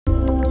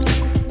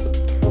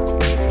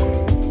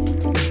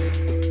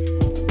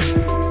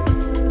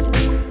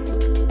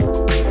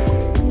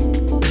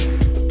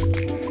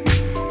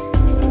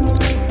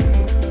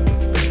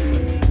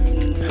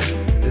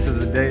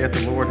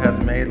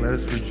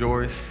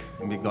rejoice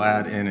and be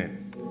glad in it.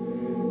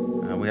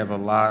 We have a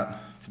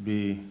lot to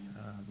be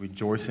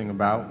rejoicing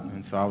about,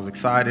 and so I was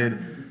excited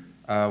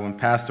when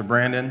Pastor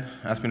Brandon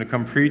asked me to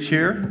come preach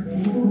here.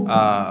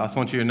 I just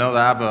want you to know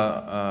that I have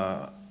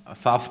a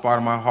soft spot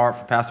in my heart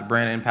for Pastor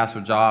Brandon and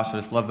Pastor Josh. I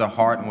just love their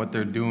heart and what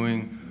they're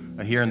doing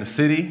here in the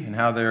city and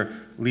how they're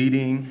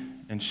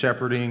leading and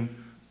shepherding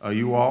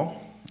you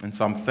all. And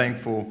so I'm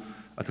thankful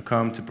to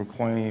come to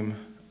proclaim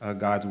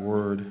God's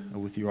word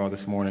with you all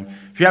this morning.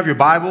 If you have your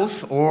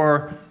Bibles,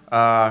 or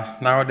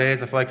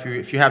nowadays, I feel like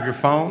if you have your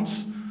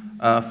phones,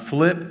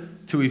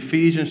 flip to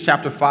Ephesians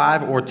chapter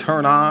 5, or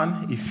turn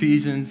on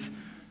Ephesians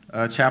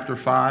chapter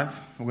 5.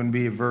 We're going to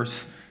be at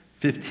verse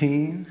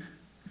 15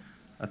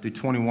 through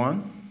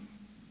 21.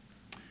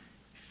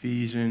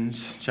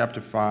 Ephesians chapter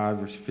 5,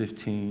 verse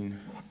 15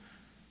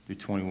 through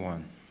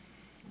 21.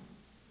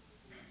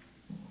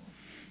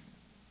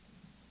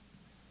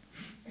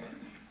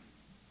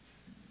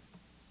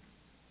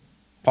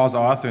 Paul's the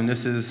author, and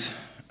this is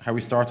how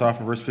we start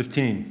off in verse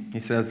 15. He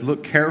says,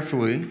 "Look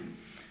carefully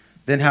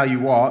then how you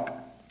walk,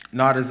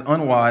 not as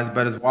unwise,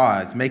 but as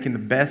wise, making the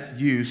best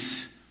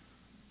use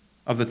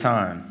of the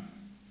time,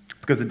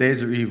 because the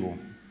days are evil.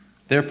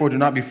 Therefore do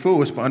not be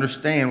foolish, but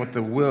understand what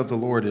the will of the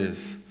Lord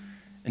is.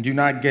 And do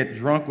not get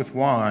drunk with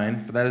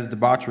wine, for that is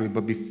debauchery,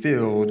 but be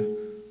filled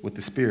with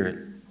the Spirit,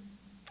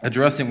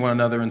 addressing one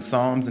another in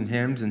psalms and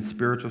hymns and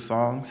spiritual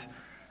songs,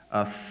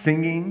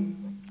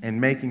 singing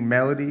and making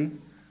melody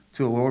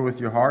to the Lord with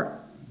your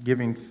heart,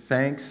 giving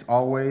thanks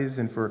always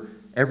and for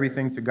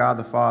everything to God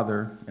the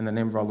Father in the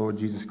name of our Lord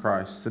Jesus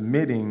Christ,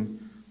 submitting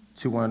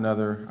to one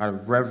another out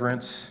of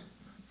reverence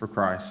for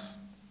Christ."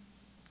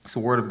 It's the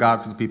word of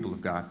God for the people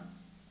of God.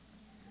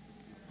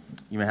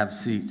 You may have a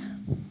seat.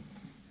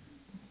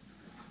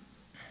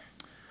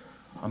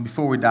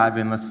 Before we dive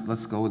in,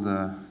 let's go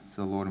to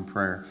the Lord in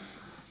prayer.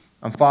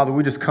 Father,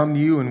 we just come to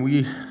you and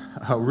we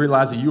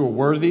realize that you are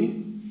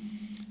worthy.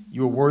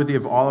 You are worthy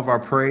of all of our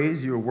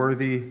praise. You are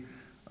worthy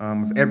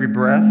of every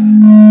breath.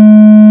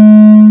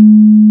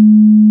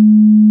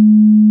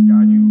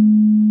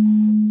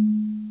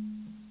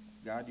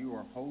 God, you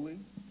are holy.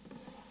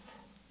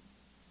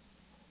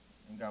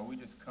 And God, we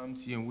just come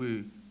to you and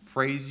we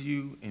praise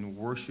you and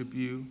worship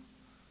you.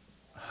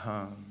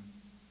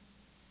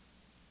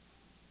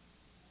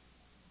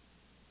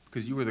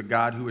 Because you are the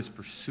God who has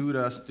pursued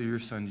us through your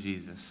Son,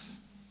 Jesus.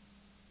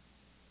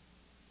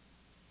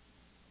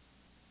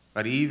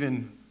 But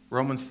even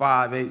Romans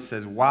 5:8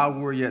 says, while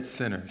we're yet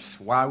sinners,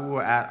 while we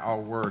were at our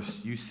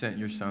worst, you sent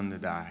your Son to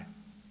die.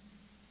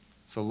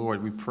 So,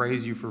 Lord, we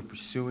praise you for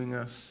pursuing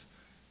us,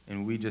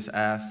 and we just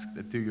ask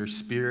that through your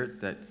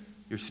Spirit, that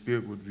your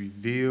Spirit would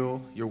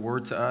reveal your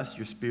word to us,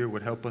 your Spirit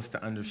would help us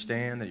to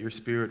understand, that your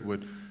Spirit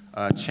would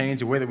change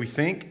the way that we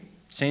think,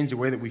 change the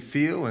way that we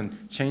feel,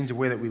 and change the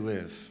way that we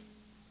live.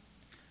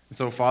 And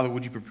so, Father,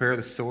 would you prepare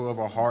the soil of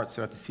our hearts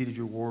so that the seed of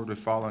your word would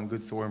fall on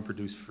good soil and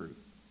produce fruit?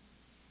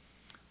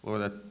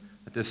 Lord, that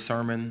this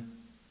sermon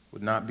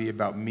would not be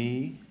about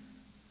me,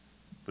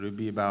 but it would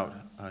be about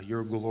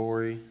your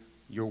glory,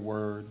 your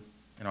word,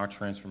 and our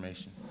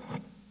transformation.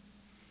 In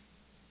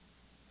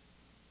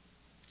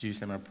Jesus'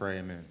 name I pray,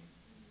 amen.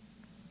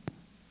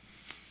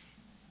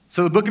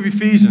 So the book of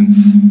Ephesians,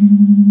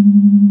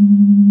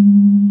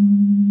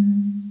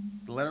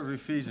 the letter of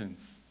Ephesians.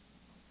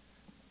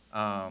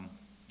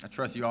 I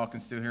trust you all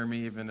can still hear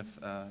me even if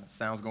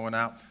sound's going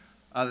out.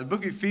 The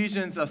book of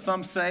Ephesians,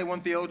 some say,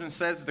 one theologian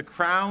says, is the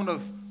crown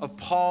of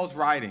Paul's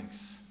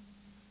writings.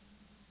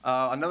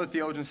 Another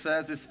theologian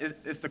says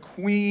it's the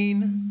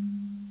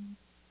queen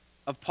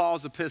of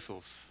Paul's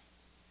epistles.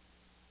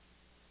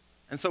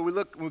 And so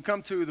when we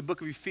come to the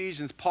book of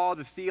Ephesians, Paul,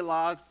 the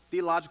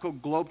theological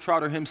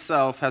globetrotter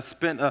himself, has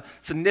spent a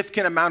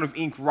significant amount of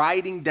ink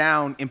writing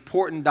down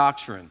important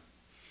doctrine,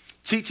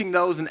 teaching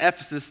those in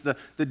Ephesus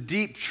the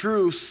deep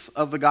truths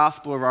of the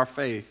gospel of our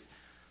faith.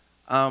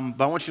 But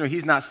I want you to know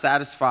he's not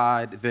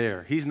satisfied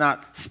there. He's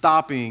not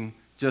stopping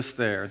just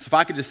there. So if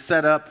I could just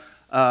set up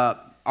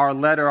our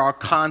letter, our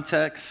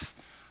context.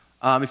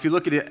 If you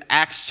look at it,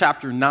 Acts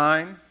chapter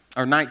 9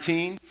 or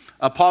 19,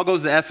 Paul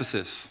goes to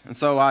Ephesus. And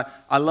so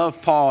I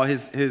love Paul,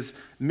 his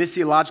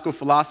missiological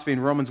philosophy in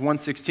Romans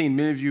 1:16.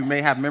 Many of you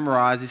may have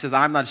memorized. He says,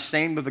 "I'm not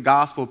ashamed of the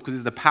gospel because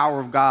it's the power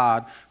of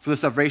God for the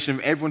salvation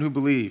of everyone who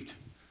believed.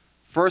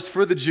 First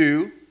for the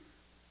Jew,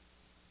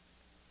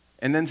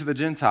 and then to the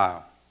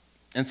Gentile."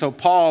 And so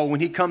Paul, when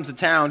he comes to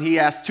town, he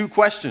asks two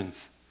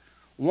questions.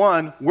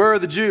 One, where are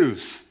the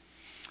Jews?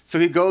 So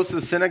he goes to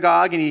the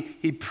synagogue and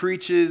he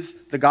preaches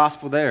the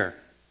gospel there.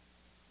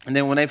 And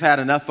then when they've had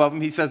enough of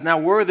him, he says, now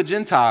where are the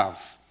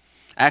Gentiles?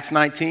 Acts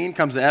 19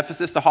 comes to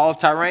Ephesus, the hall of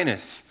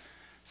Tyrannus.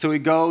 So he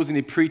goes and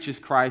he preaches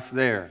Christ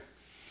there.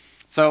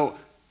 So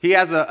he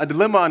has a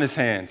dilemma on his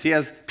hands. He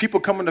has people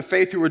coming to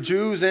faith who are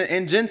Jews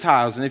and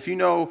Gentiles. And if you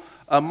know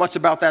much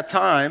about that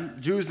time,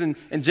 Jews and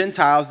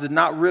Gentiles did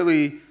not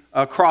really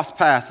cross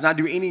paths, did not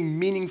do any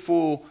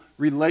meaningful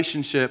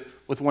relationship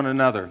with one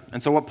another.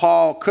 And so what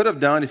Paul could have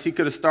done is he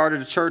could have started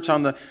a church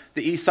on the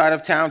east side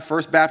of town,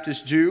 First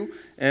Baptist Jew,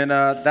 And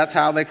that's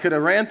how they could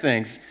have ran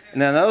things.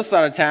 And then on the other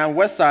side of town,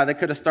 west side, they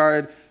could have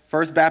started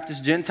First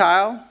Baptist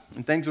Gentile,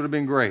 and things would have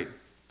been great.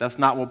 That's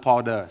not what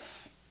Paul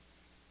does.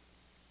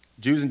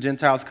 Jews and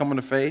Gentiles come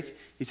into faith.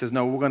 He says,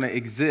 no, we're going to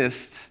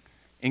exist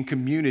in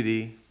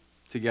community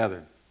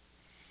together.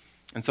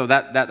 And so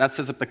that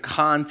sets up the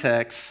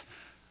context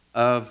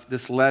of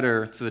this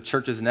letter to the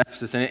churches in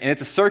Ephesus. And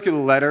it's a circular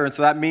letter, and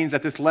so that means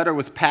that this letter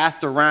was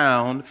passed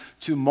around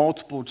to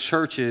multiple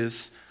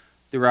churches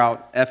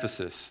throughout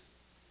Ephesus.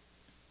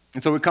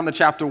 And so we come to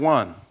chapter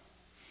 1.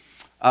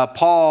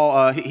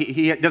 Paul,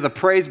 he does a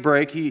praise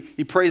break.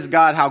 He praises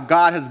God, how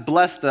God has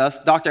blessed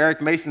us. Dr.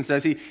 Eric Mason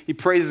says he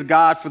praises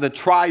God for the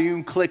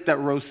triune clique that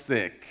rose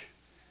thick.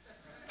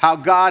 How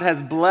God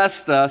has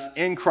blessed us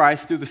in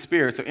Christ through the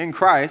Spirit. So in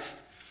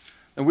Christ,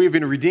 and we've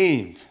been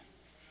redeemed.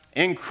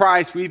 In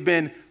Christ, we've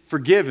been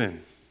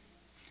forgiven.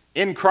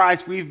 In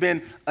Christ, we've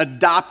been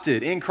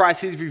adopted. In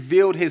Christ, he's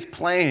revealed his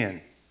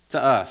plan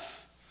to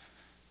us.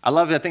 I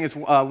love it. I think it's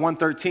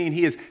 1:13.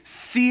 He has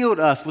sealed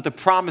us with the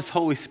promised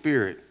Holy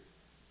Spirit.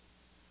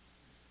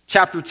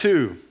 Chapter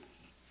 2.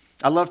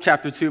 I love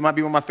chapter 2. It might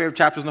be one of my favorite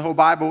chapters in the whole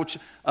Bible. Which,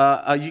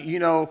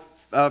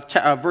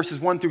 verses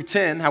 1 through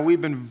 10, how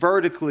we've been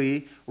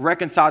vertically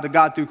reconciled to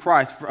God through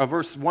Christ.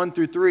 Verse 1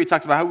 through 3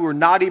 talks about how we were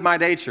naughty by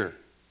nature.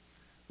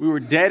 We were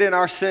dead in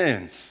our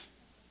sins.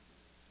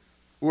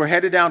 We were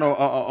headed down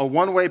a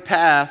one-way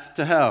path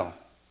to hell.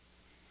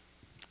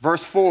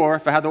 Verse 4,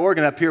 if I had the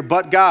organ up here,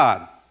 but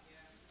God.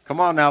 Come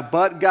on now,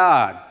 but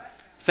God.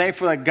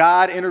 Thankful that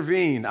God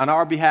intervened on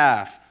our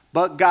behalf.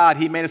 But God,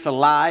 he made us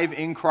alive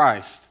in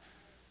Christ.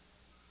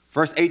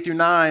 Verse 8 through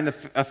 9,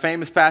 a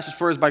famous passage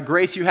for us, by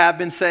grace you have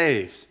been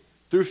saved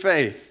through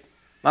faith,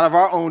 not of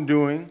our own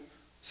doing,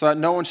 so that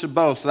no one should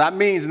boast. So that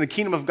means in the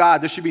kingdom of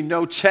God, there should be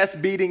no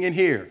chest beating in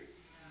here.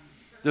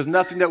 There's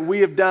nothing that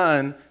we have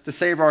done to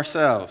save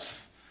ourselves.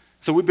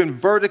 So we've been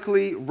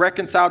vertically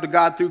reconciled to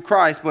God through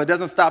Christ, but it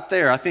doesn't stop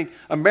there. I think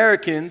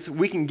Americans,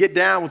 we can get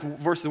down with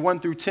verses 1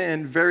 through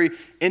 10, very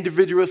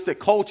individualistic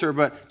culture,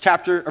 but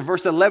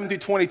verse 11 through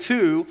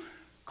 22,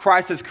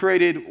 Christ has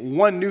created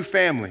one new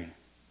family.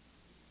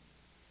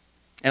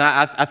 And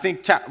I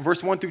think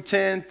verse 1 through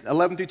 10,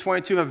 11 through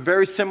 22 have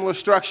very similar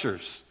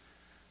structures.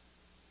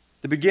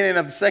 The beginning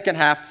of the second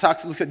half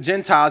looks at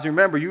Gentiles.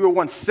 Remember, you were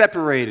once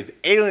separated,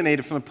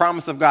 alienated from the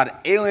promise of God,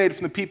 alienated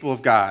from the people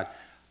of God.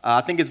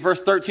 I think it's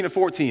verse 13 and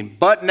 14.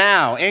 But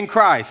now in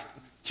Christ,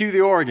 cue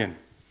the organ.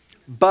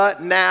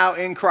 But now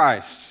in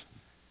Christ,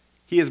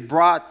 he has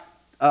brought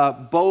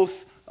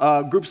both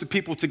groups of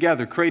people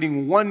together,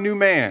 creating one new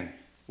man,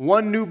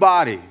 one new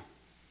body.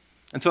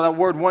 And so that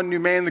word one new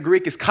man in the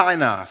Greek is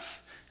kainos.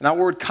 And that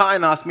word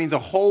kainos means a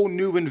whole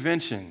new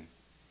invention.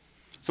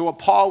 So what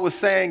Paul was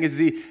saying is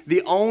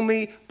the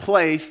only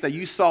place that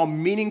you saw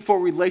meaningful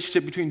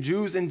relationship between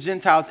Jews and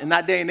Gentiles in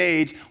that day and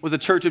age was the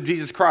Church of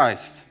Jesus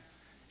Christ.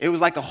 It was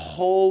like a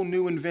whole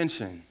new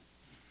invention,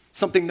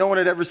 something no one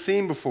had ever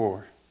seen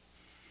before.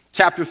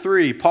 Chapter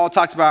 3, Paul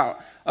talks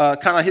about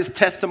kind of his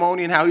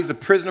testimony and how he's a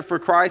prisoner for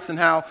Christ and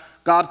how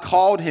God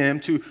called him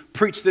to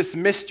preach this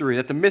mystery,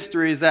 that the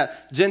mystery is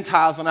that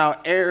Gentiles are now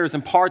heirs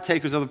and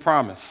partakers of the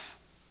promise.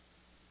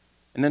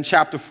 And then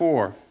chapter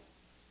 4,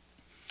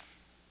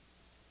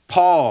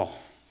 Paul,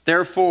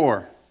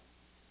 therefore,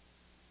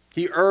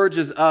 he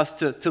urges us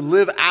to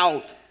live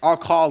out our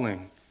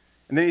calling.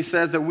 And then he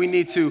says that we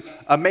need to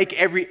make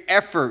every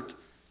effort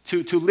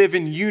to live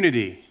in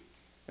unity.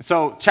 And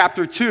so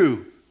chapter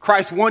 2,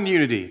 Christ won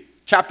unity.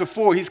 Chapter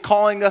 4, he's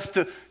calling us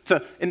to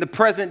in the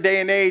present day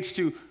and age,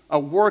 to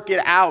work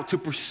it out, to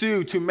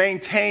pursue, to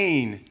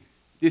maintain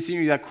this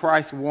unity that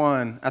Christ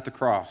won at the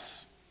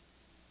cross.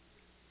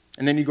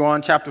 And then you go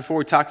on, chapter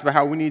 4, he talks about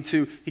how we need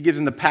to, he gives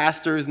them the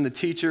pastors and the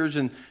teachers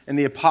and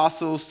the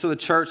apostles to the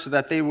church so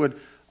that they would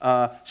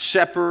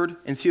shepherd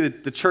and see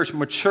the church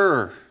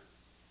mature,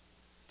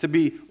 to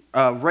be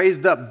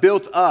raised up,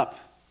 built up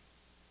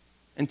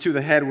into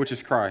the head, which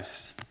is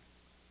Christ.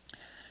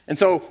 And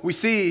so we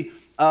see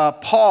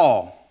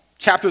Paul,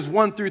 chapters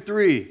 1 through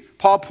 3,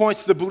 Paul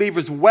points to the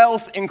believer's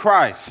wealth in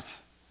Christ.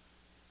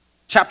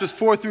 Chapters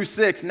 4 through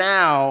 6,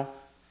 now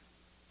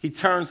he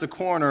turns the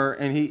corner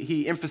and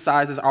he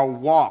emphasizes our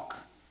walk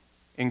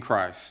in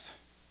Christ.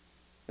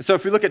 And so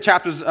if you look at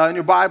chapters in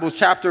your Bibles,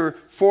 chapter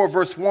 4,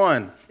 verse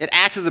 1, it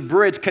acts as a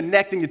bridge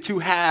connecting the two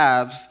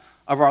halves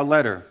of our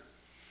letter.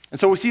 And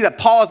so we see that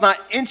Paul is not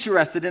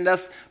interested in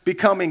us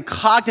becoming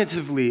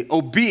cognitively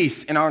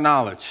obese in our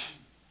knowledge,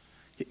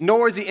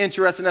 nor is he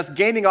interested in us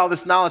gaining all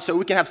this knowledge so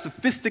we can have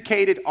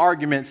sophisticated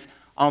arguments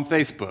on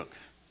Facebook.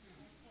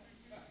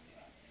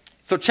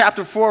 So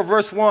chapter 4,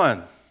 verse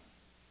 1,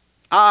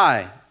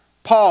 I,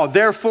 Paul,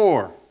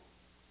 therefore,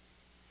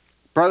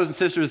 brothers and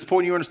sisters, it's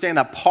important you understand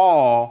that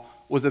Paul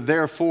was a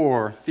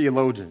therefore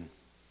theologian.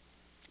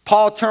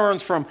 Paul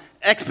turns from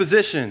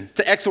exposition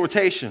to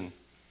exhortation,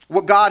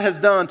 what God has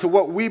done to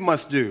what we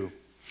must do,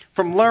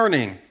 from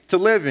learning to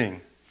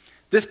living.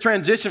 This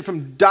transition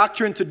from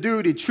doctrine to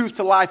duty, truth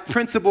to life,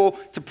 principle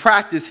to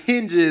practice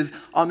hinges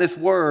on this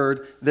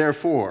word,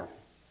 therefore.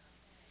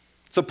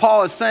 So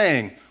Paul is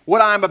saying,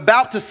 What I'm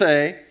about to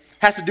say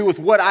has to do with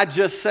what I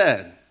just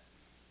said.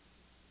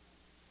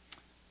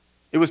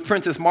 It was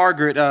Princess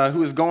Margaret who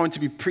was going to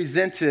be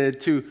presented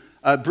to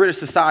British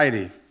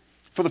society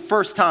for the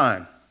first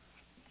time.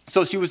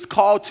 So she was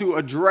called to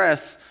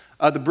address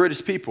the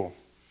British people.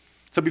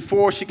 So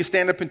before she could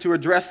stand up and to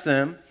address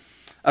them,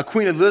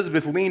 Queen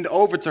Elizabeth leaned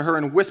over to her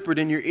and whispered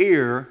in your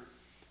ear,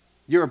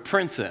 "You're a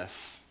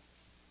princess.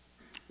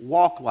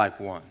 Walk like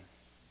one."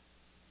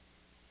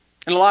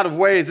 In a lot of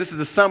ways, this is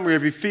a summary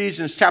of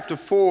Ephesians chapter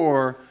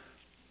 4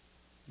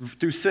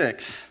 through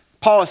 6.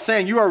 Paul is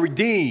saying you are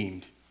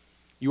redeemed.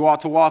 You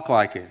ought to walk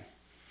like it.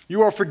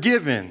 You are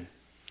forgiven.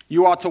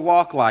 You ought to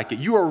walk like it.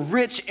 You are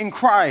rich in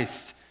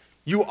Christ.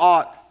 You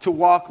ought to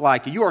walk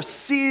like it. You are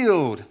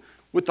sealed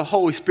with the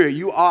Holy Spirit.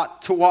 You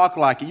ought to walk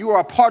like it. You are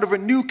a part of a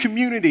new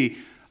community,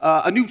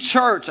 a new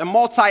church, a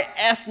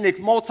multi-ethnic,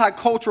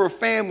 multicultural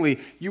family.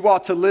 You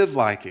ought to live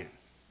like it.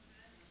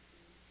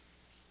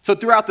 So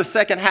throughout the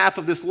second half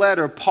of this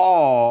letter,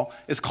 Paul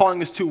is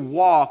calling us to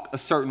walk a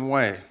certain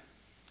way.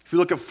 If you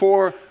look at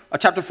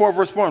chapter 4,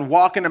 verse 1,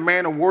 walk in a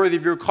manner worthy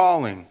of your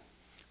calling.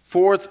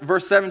 4,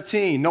 verse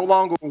 17, no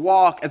longer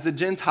walk as the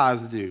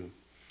Gentiles do.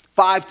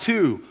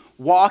 5:2,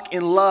 walk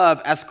in love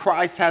as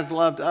Christ has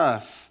loved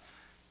us.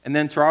 And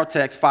then to our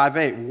text,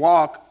 5:8,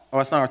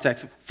 it's not our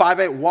text.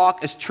 5:8,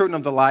 walk as children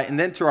of the light. And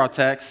then to our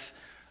text,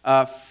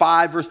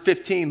 5, verse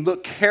 15,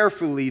 look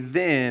carefully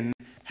then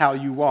how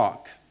you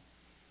walk.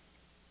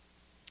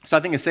 So I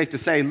think it's safe to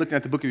say, looking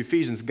at the book of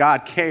Ephesians,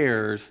 God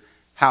cares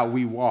how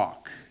we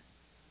walk.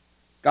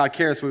 God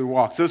cares how we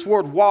walk. So this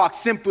word walk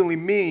simply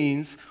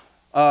means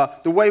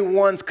the way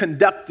ones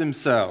conduct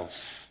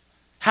themselves,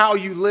 how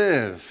you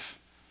live.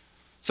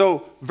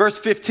 So verse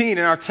 15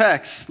 in our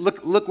text,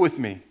 look with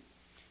me.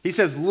 He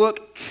says,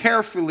 look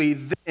carefully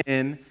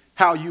then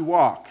how you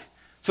walk.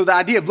 So the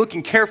idea of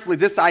looking carefully,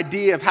 this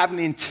idea of having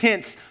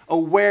intense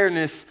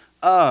awareness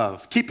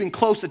of, keeping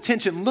close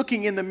attention,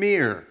 looking in the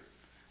mirror,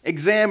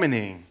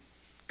 examining,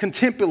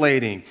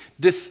 contemplating,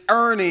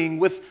 discerning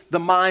with the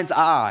mind's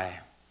eye.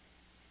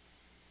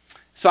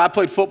 So I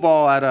played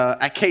football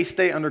at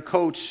K-State under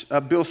Coach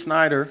Bill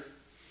Snyder.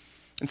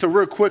 And so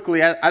real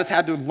quickly, I just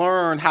had to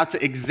learn how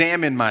to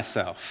examine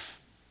myself.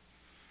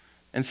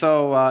 And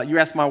so you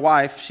ask my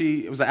wife,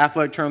 she was an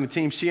athletic trainer on the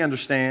team, she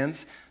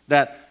understands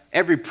that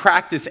every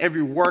practice,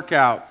 every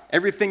workout,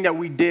 everything that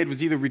we did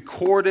was either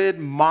recorded,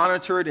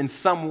 monitored in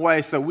some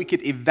way so that we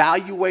could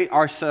evaluate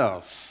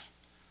ourselves,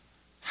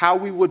 how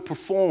we would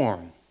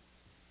perform.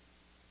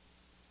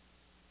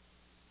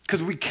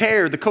 Because we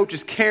cared, the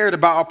coaches cared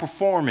about our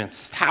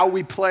performance, how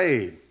we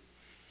played.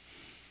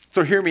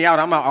 So hear me out,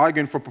 I'm not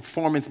arguing for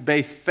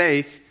performance-based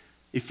faith.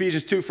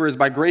 Ephesians 2, for it is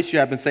by grace you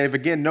have been saved.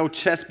 Again, no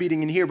chest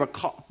beating in here,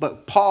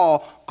 but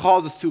Paul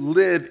calls us to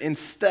live in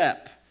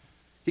step.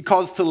 He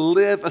calls us to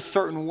live a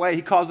certain way.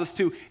 He calls us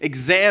to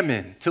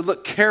examine, to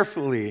look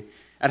carefully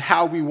at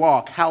how we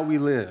walk, how we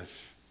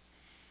live.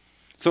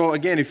 So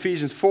again,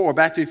 Ephesians 4,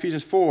 back to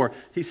Ephesians 4,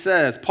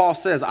 Paul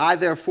says, I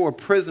therefore, a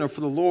prisoner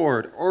for the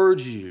Lord,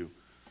 urge you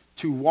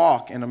to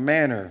walk in a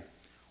manner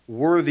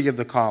worthy of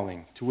the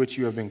calling to which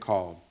you have been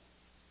called.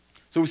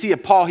 So we see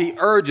that Paul, he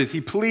urges, he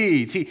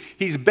pleads,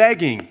 he's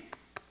begging,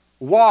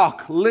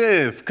 walk,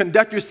 live,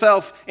 conduct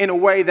yourself in a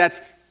way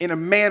that's in a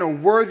manner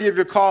worthy of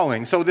your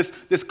calling. So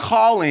this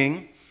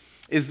calling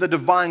is the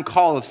divine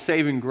call of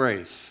saving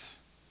grace.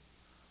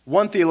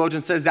 One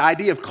theologian says the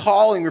idea of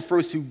calling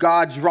refers to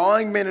God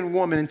drawing men and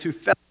women into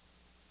fellowship.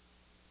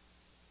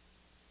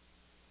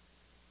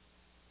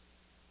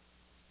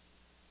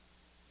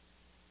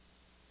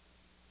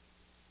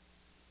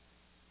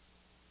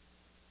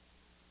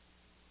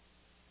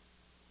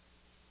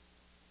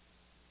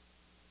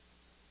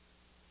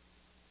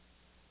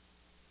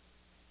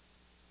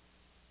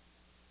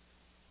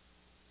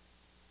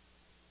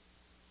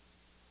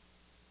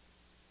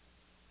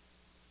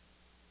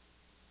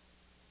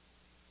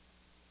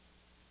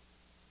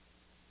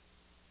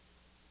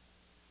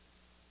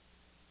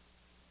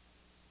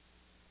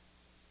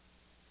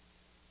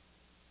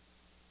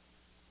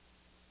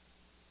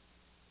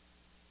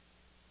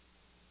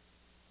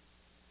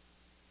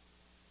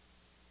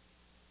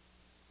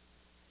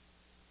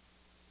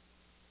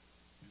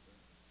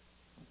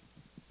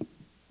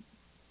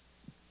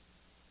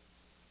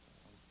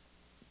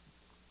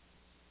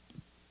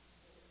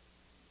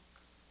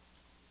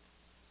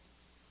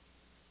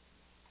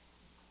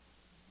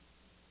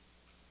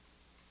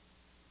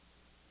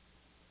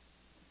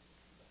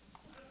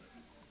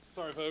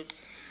 Sorry, folks.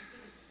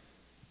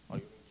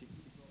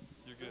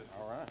 You're good.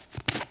 All right.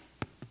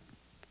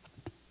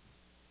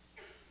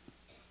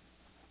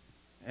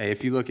 Hey,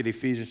 if you look at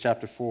Ephesians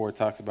chapter 4, it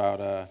talks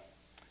about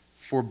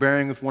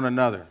forbearing with one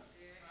another,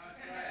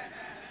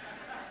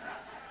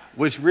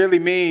 which really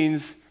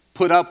means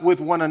put up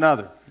with one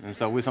another. And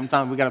so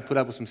sometimes we got to put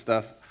up with some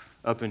stuff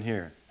up in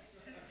here.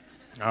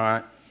 All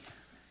right.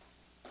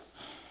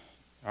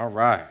 All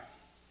right.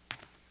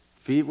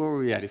 Where were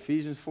we at?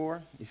 Ephesians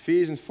 4?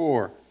 Ephesians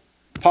 4.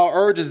 Paul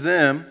urges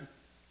them,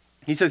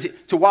 he says,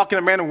 to walk in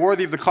a manner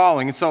worthy of the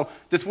calling. And so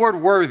this word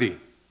worthy,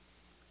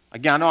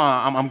 Again, I know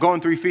I'm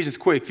going through Ephesians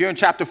quick. If you're in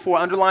chapter 4,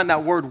 underline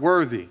that word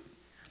worthy.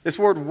 This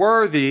word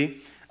worthy,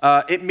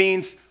 it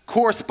means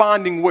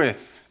corresponding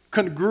with,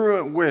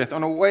 congruent with,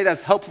 in a way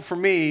that's helpful for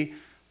me,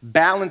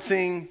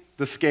 balancing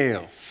the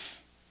scales.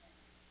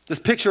 This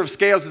picture of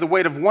scales is the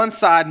weight of one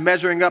side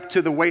measuring up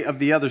to the weight of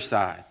the other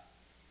side.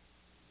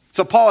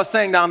 So Paul is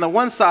saying that on the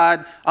one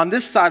side, on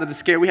this side of the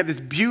scale, we have this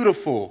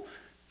beautiful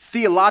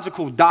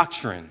theological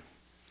doctrine,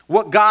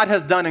 what God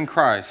has done in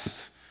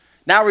Christ.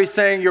 Now he's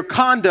saying your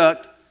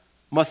conduct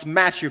must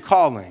match your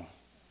calling.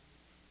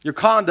 Your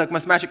conduct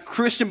must match it.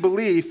 Christian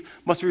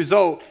belief must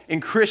result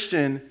in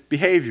Christian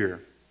behavior.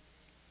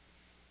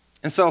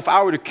 And so if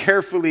I were to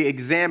carefully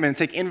examine and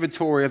take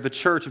inventory of the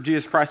church of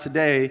Jesus Christ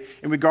today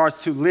in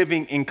regards to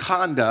living in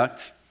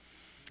conduct,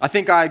 I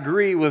think I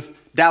agree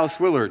with Dallas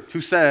Willard,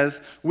 who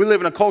says, we live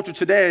in a culture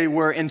today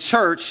where in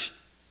church,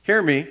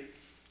 hear me,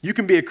 you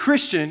can be a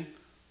Christian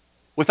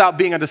without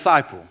being a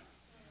disciple.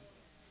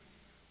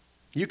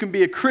 You can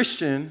be a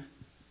Christian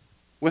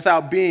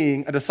without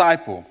being a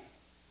disciple.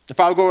 If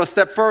I would go a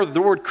step further,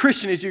 the word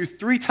Christian is used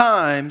 3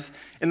 times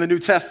in the New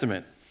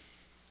Testament.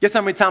 Guess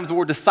how many times the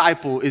word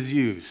disciple is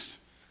used?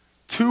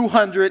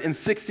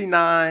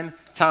 269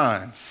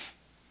 times.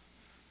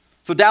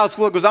 So Dallas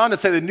Willard goes on to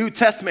say the New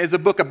Testament is a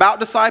book about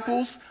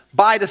disciples,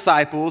 by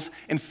disciples,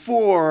 and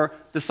for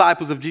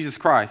disciples of Jesus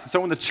Christ.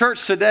 So in the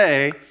church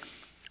today,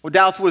 what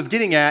Dallas Willard is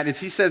getting at is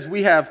he says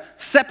we have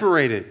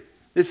separated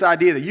this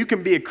idea that you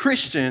can be a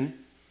Christian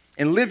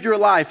and live your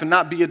life and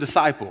not be a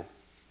disciple.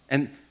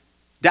 And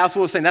Dallas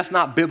Willard is saying that's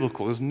not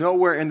biblical. There's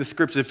nowhere in the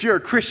scriptures. If you're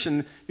a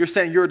Christian, you're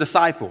saying you're a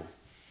disciple.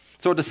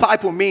 So a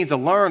disciple means a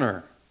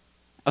learner,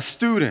 a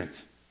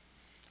student,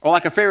 or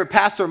like a favorite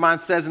pastor of mine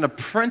says, an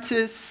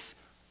apprentice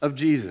of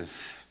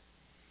Jesus.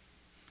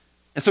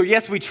 And so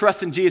yes, we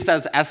trust in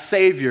Jesus as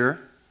Savior,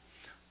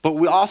 but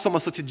we also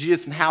must look to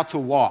Jesus in how to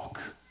walk,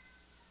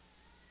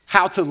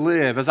 how to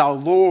live as our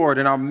Lord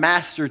and our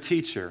master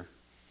teacher.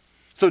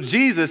 So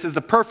Jesus is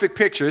the perfect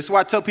picture. This is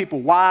why I tell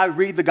people why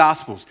read the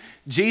Gospels.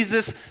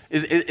 Jesus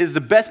is the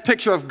best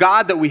picture of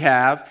God that we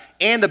have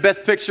and the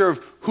best picture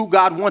of who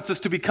God wants us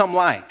to become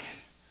like.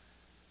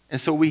 And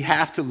so we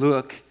have to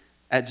look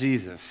at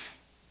Jesus.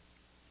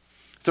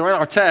 So in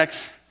our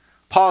text,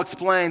 Paul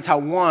explains how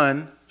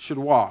one should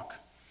walk.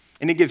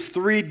 And he gives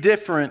 3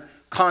 different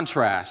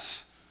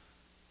contrasts.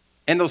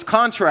 And those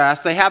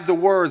contrasts, they have the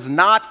words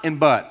not and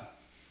but.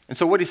 And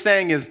so what he's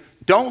saying is,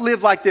 don't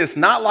live like this,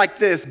 not like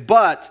this,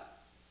 but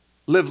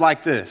live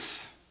like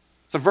this.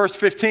 So verse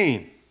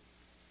 15,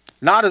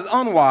 not as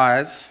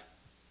unwise,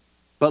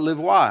 but live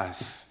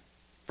wise.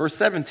 Verse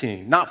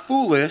 17, not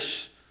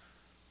foolish,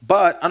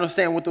 but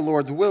understand what the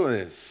Lord's will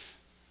is.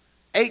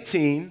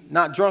 18,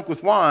 not drunk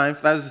with wine,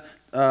 for that is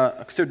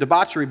considered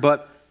debauchery,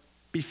 but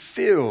be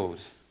filled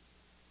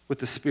with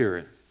the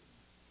Spirit.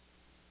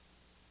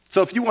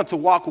 So if you want to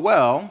walk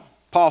well,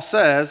 Paul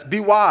says, be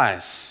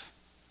wise.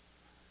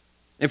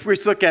 If we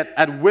just look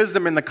at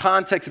wisdom in the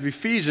context of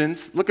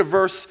Ephesians, look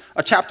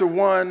at chapter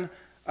 1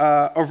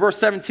 or verse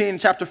 17 in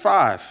chapter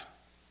 5.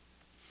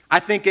 I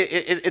think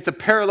it's a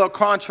parallel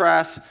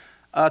contrast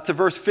to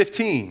verse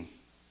 15.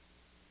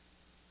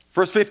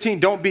 Verse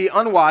 15, don't be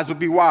unwise, but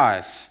be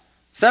wise.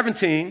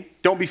 17,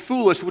 don't be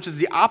foolish, which is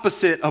the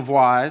opposite of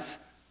wise,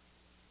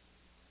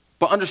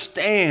 but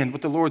understand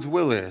what the Lord's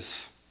will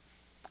is.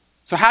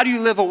 So how do you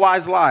live a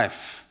wise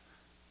life?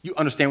 You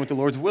understand what the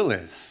Lord's will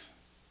is.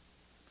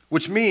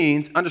 Which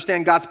means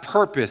understand God's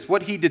purpose,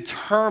 what he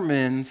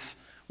determines,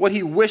 what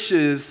he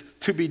wishes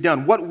to be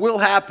done, what will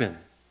happen.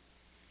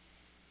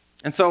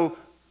 And so,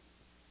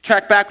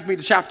 track back with me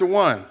to chapter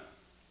 1,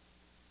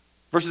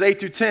 verses 8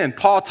 through 10.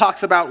 Paul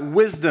talks about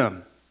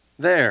wisdom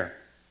there.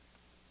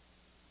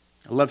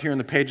 I love hearing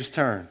the pages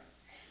turn.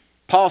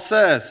 Paul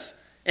says,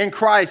 in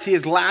Christ, he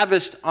has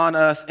lavished on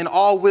us in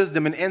all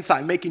wisdom and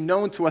insight, making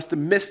known to us the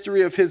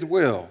mystery of his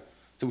will.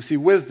 So we see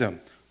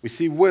wisdom, we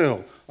see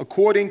will,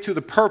 according to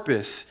the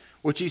purpose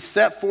which he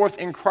set forth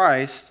in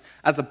Christ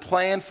as a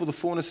plan for the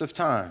fullness of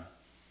time,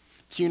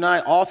 to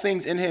unite all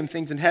things in him,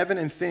 things in heaven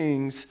and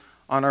things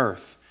on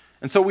earth.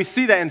 And so we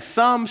see that in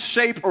some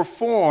shape or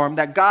form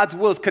that God's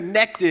will is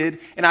connected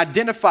and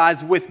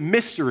identifies with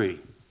mystery.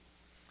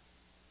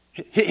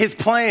 His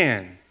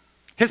plan,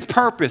 his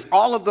purpose,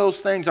 all of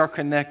those things are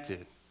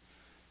connected.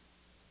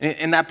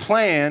 And that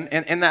plan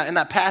and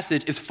that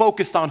passage is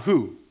focused on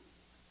who?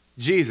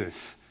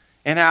 Jesus.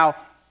 And how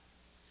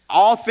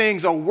all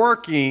things are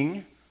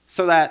working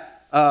so that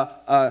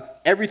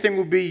everything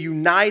will be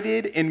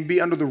united and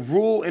be under the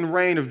rule and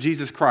reign of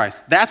Jesus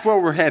Christ. That's where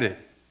we're headed.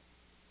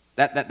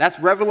 That's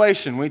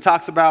Revelation. When he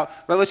talks about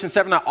Revelation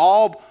 7, that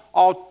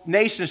all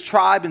nations,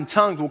 tribe, and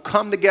tongues will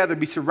come together,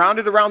 be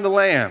surrounded around the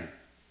Lamb,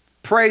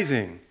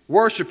 praising,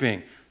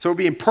 worshiping. So we'll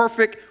be in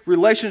perfect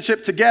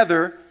relationship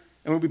together,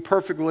 and we'll be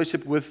perfect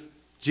relationship with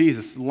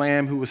Jesus, the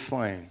Lamb who was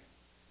slain.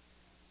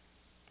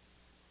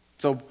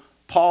 So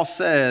Paul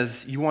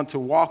says you want to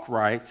walk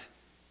right,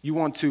 you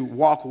want to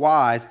walk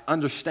wise,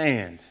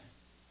 understand.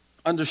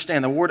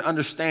 Understand. The word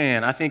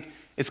understand, I think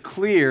it's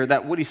clear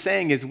that what he's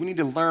saying is we need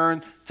to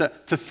learn to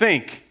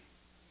think.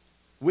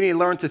 we need to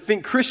learn to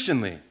think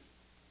Christianly.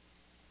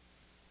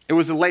 It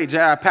was the late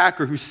J.I.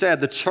 Packer who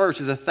said the church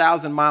is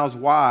 1,000 miles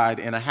wide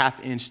and a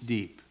half-inch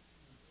deep.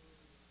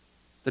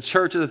 The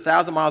church is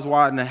 1,000 miles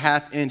wide and a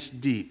half-inch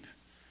deep.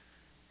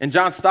 And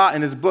John Stott,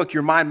 in his book,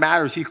 Your Mind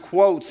Matters, he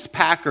quotes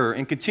Packer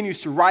and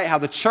continues to write how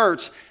the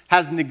church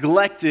has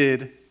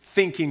neglected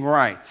thinking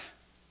right.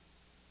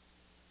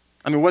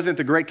 I mean, wasn't it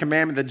the great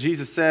commandment that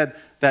Jesus said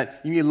that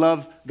you need to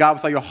love God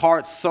with all your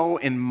heart, soul,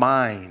 and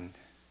mind?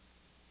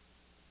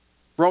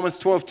 Romans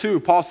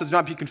 12:2, Paul says, do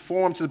not be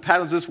conformed to the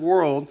patterns of this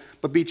world,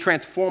 but be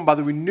transformed by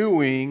the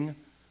renewing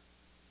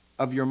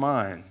of your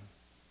mind.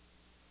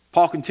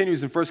 Paul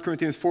continues in 1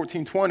 Corinthians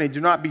 14:20,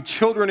 do not be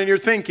children in your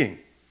thinking.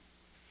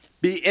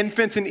 Be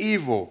infants in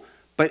evil,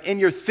 but in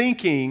your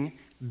thinking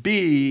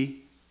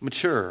be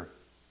mature.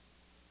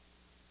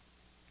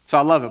 So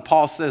I love it.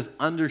 Paul says,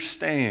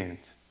 understand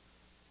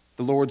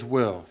the Lord's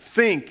will.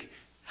 Think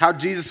how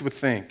Jesus would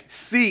think.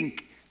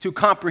 Seek to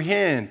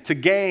comprehend, to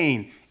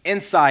gain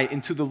insight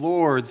into the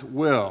Lord's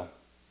will.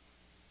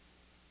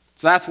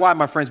 So that's why,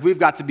 my friends, we've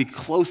got to be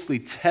closely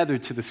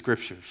tethered to the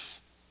Scriptures.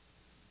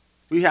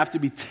 We have to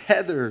be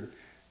tethered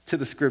to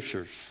the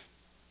Scriptures.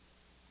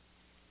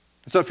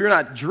 So if you're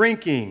not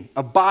drinking,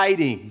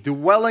 abiding,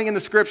 dwelling in the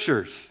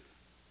Scriptures,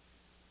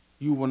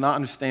 you will not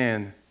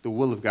understand the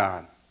will of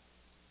God.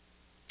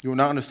 You will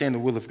not understand the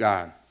will of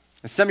God.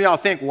 And some of y'all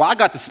think, well, I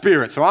got the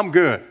Spirit, so I'm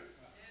good.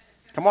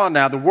 Come on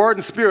now. The Word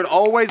and Spirit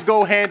always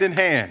go hand in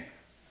hand.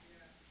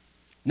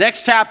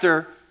 Next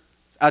chapter,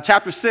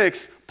 chapter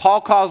 6,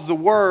 Paul calls the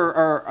Word,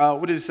 or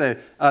what did he say?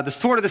 The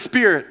sword of the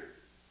Spirit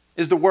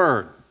is the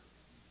Word.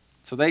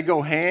 So they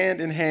go hand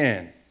in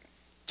hand.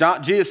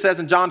 Jesus says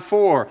in John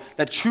 4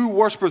 that true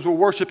worshipers will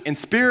worship in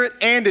spirit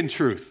and in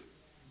truth.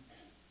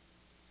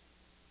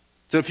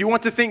 So if you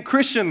want to think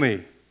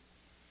Christianly,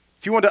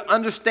 if you want to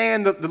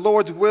understand the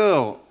Lord's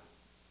will,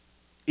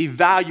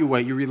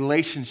 evaluate your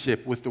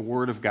relationship with the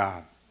Word of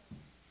God.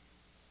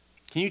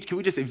 Can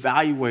we just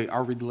evaluate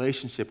our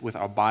relationship with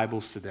our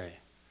Bibles today?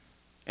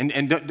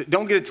 And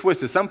don't get it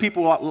twisted. Some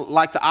people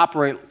like to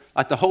operate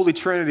like the Holy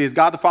Trinity is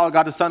God the Father,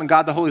 God the Son, and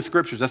God the Holy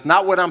Scriptures. That's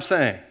not what I'm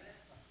saying.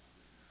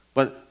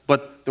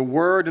 But the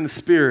Word and the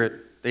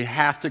Spirit, they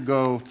have to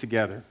go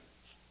together.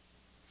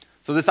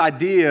 So this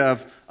idea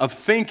of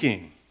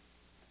thinking,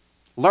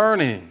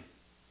 learning,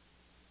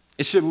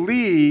 it should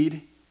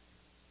lead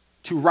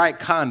to right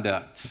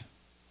conduct.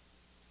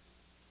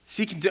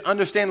 Seeking to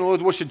understand the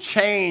Lord's will should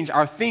change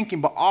our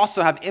thinking, but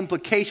also have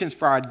implications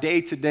for our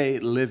day-to-day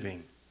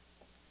living.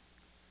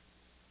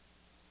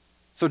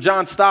 So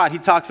John Stott, he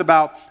talks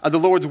about the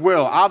Lord's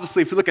will.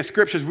 Obviously, if you look at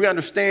Scriptures, we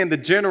understand the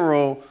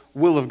general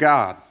will of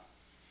God.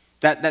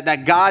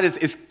 That God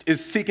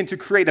is seeking to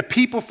create a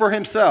people for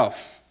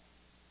himself.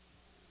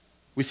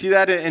 We see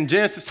that in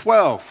Genesis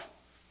 12.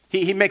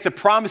 He makes a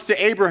promise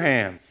to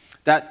Abraham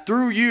that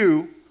through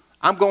you,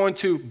 I'm going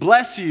to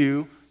bless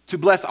you to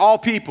bless all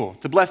people,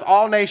 to bless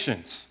all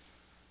nations.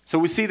 So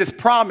we see this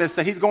promise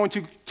that he's going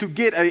to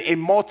get a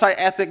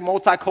multi-ethnic,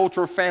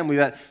 multicultural family,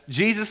 that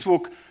Jesus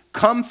will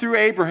come through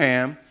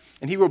Abraham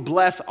and he will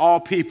bless all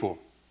people.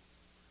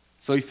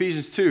 So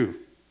Ephesians 2,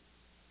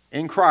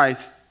 in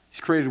Christ,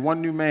 he's created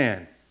one new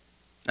man.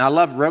 And I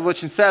love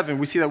Revelation 7,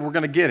 we see that we're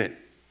going to get it.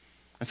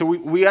 And so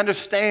we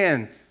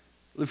understand,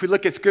 if we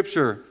look at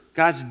Scripture,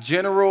 God's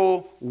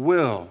general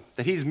will,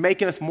 that he's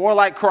making us more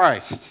like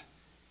Christ.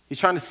 He's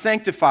trying to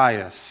sanctify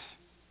us.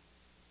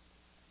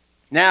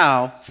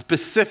 Now,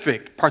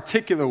 specific,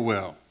 particular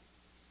will.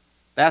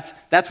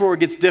 That's where it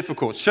gets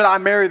difficult. Should I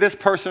marry this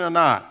person or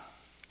not?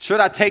 Should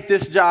I take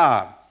this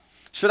job?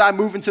 Should I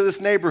move into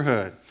this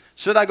neighborhood?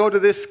 Should I go to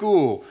this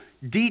school?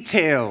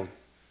 Detailed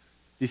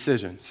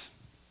decisions.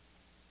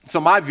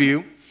 So my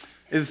view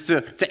is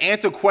to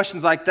answer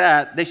questions like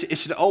that, it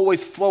should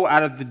always flow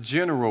out of the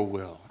general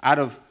will, out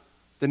of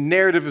the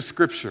narrative of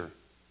Scripture.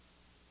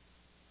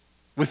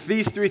 With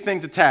these three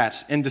things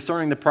attached in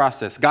discerning the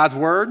process: God's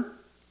Word,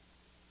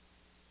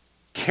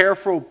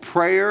 careful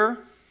prayer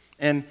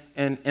and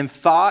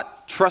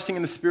thought, trusting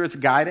in the Spirit's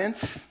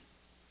guidance,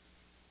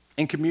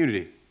 and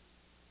community.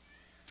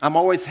 I'm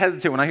always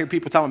hesitant when I hear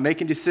people talking about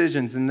making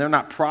decisions and they're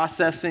not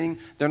processing,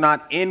 they're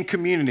not in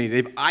community,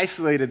 they've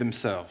isolated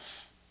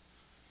themselves.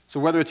 So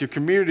whether it's your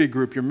community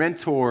group, your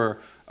mentor,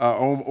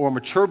 or a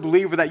mature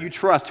believer that you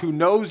trust who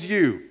knows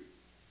you.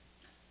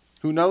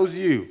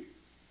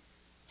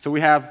 So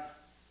we have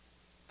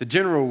the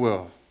general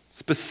will,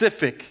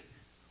 specific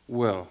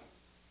will.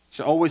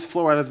 Should always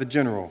flow out of the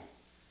general.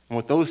 And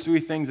with those three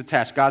things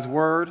attached: God's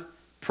Word,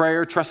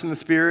 prayer, trust in the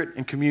Spirit,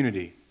 and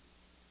community.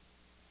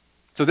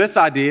 So this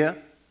idea,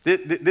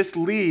 this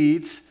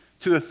leads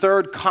to the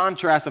third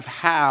contrast of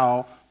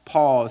how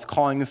Paul is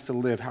calling us to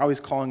live, how he's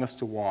calling us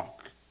to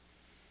walk.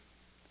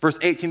 Verse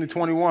 18 to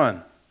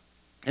 21.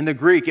 In the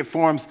Greek, it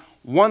forms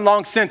one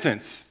long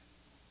sentence.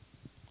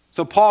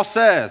 So Paul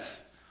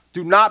says,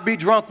 do not be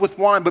drunk with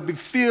wine, but be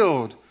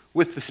filled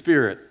with the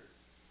Spirit.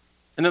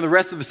 And then the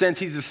rest of the sentence,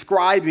 he's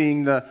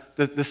describing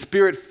the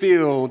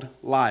Spirit-filled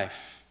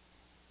life.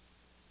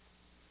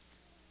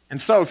 And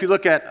so if you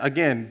look at,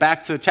 again,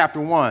 back to chapter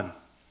 1,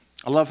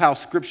 I love how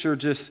Scripture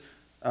just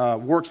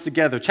works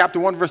together. Chapter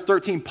 1, verse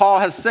 13, Paul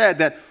has said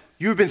that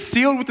you've been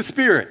sealed with the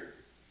Spirit.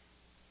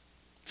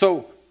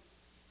 So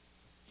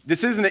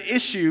this isn't an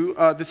issue,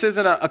 this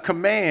isn't a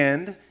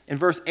command in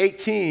verse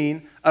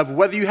 18 of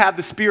whether you have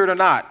the Spirit or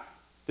not.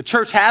 The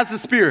church has the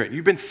Spirit.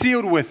 You've been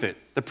sealed with it.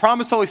 The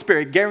promised Holy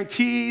Spirit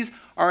guarantees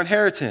our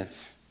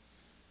inheritance.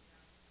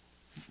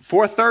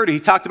 4:30, he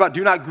talked about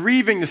do not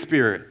grieving the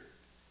Spirit.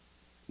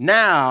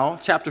 Now,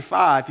 chapter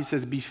 5, he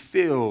says be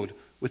filled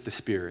with the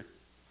Spirit.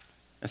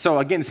 And so,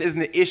 again, this isn't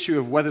the issue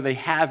of whether they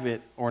have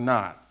it or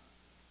not.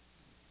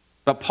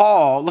 But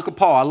Paul, look at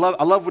Paul.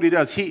 I love what he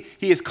does. He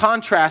is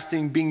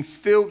contrasting being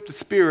filled with the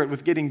Spirit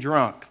with getting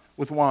drunk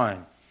with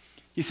wine.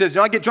 He says, do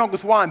not get drunk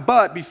with wine,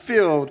 but be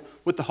filled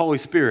with the Holy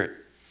Spirit.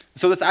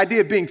 So this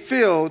idea of being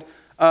filled,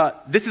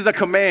 this is a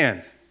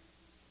command.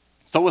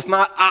 So it's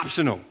not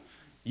optional.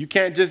 You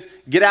can't just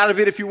get out of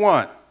it if you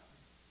want.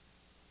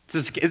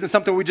 This isn't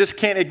something we just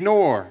can't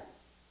ignore.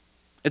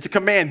 It's a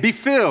command. Be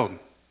filled.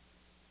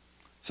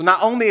 So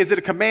not only is it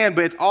a command,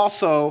 but it's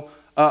also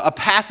a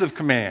passive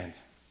command.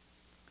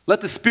 Let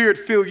the Spirit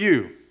fill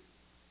you.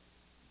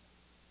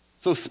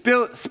 So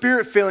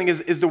Spirit filling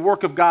is the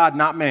work of God,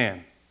 not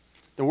man.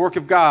 The work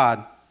of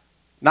God,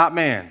 not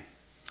man.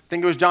 I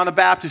think it was John the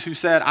Baptist who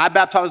said, I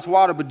baptize with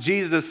water, but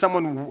Jesus,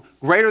 someone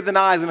greater than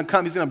I, is going to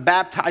come. He's going to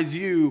baptize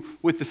you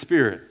with the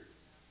Spirit.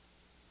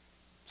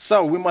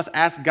 So we must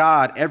ask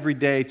God every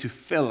day to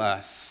fill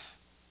us.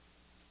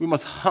 We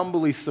must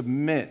humbly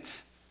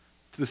submit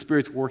to the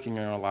Spirit's working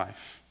in our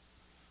life.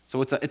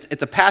 So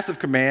it's a passive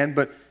command,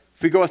 but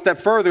if we go a step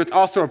further, it's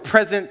also a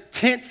present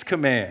tense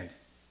command.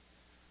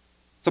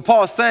 So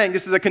Paul is saying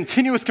this is a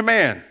continuous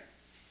command.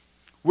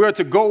 We're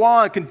to go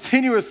on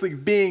continuously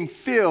being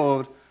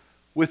filled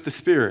with the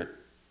Spirit.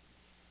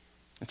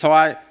 And so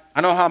I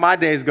know how my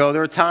days go.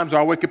 There are times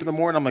where I wake up in the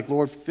morning, I'm like,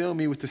 Lord, fill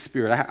me with the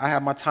Spirit. I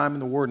have my time in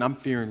the Word, and I'm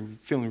feeling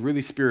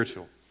really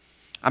spiritual.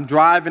 I'm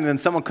driving, and then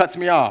someone cuts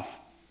me off.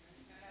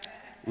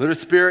 Little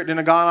Spirit, then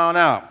I gone on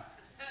out.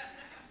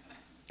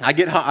 I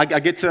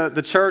get to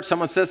the church,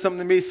 someone says something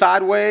to me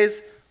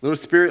sideways, little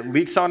Spirit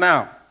leaks on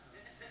out.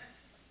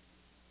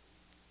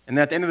 And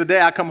at the end of the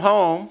day, I come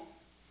home,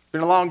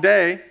 been a long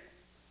day,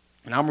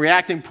 and I'm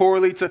reacting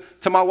poorly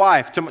to my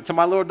wife, to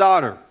my little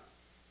daughter.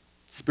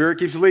 Spirit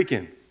keeps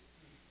leaking.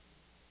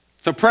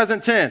 So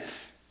present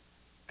tense,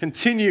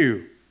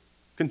 continuously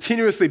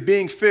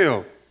being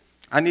filled.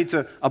 I need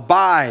to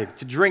abide,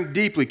 to drink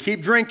deeply,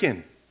 keep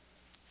drinking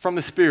from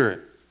the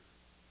Spirit.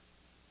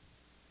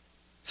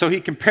 So he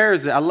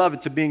compares it, I love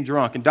it, to being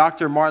drunk. And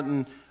Dr.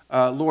 Martin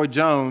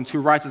Lloyd-Jones, who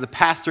writes as a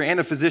pastor and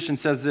a physician,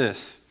 says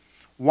this: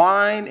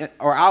 wine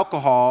or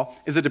alcohol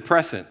is a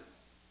depressant.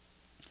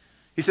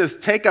 He says,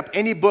 take up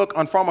any book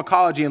on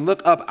pharmacology and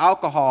look up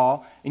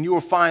alcohol, and you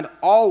will find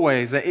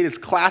always that it is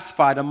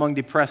classified among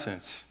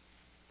depressants.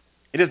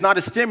 It is not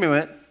a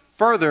stimulant.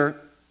 Further,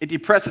 it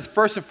depresses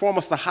first and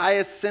foremost the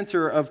highest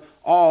center of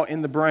all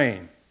in the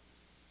brain.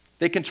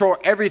 They control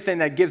everything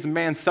that gives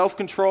man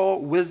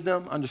self-control,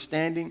 wisdom,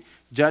 understanding,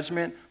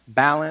 judgment,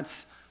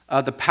 balance,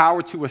 the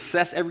power to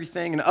assess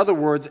everything. In other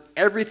words,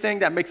 everything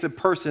that makes a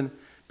person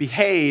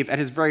behave at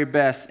his very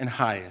best and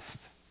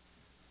highest.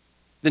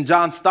 Then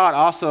John Stott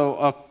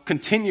also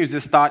continues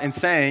this thought in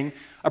saying,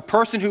 a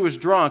person who is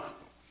drunk,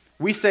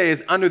 we say,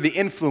 is under the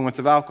influence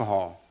of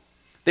alcohol.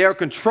 They are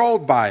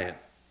controlled by it.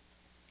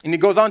 And he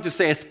goes on to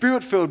say, a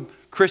Spirit-filled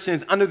Christian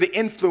is under the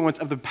influence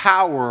of the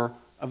power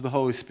of the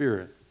Holy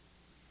Spirit.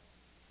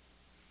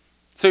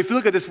 So if you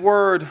look at this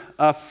word,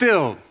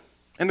 filled,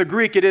 in the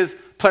Greek it is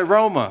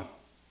pleroma.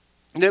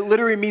 And it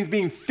literally means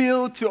being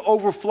filled to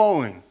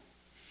overflowing.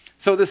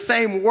 So the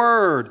same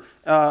word,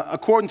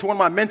 according to one of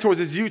my mentors,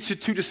 is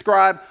used to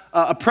describe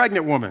a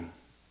pregnant woman.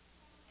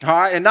 All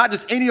right? And not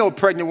just any old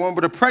pregnant woman,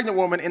 but a pregnant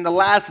woman in the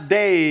last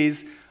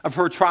days of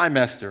her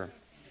trimester.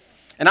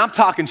 And I'm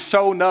talking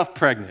so enough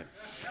pregnant.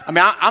 I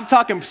mean, I'm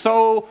talking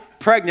so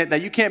pregnant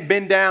that you can't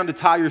bend down to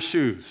tie your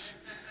shoes.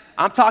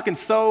 I'm talking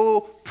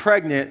so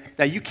pregnant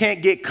that you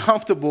can't get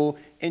comfortable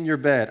in your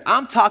bed.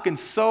 I'm talking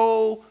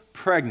so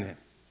pregnant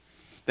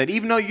that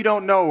even though you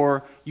don't know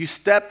her, you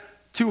step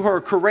to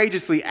her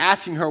courageously,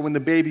 asking her when the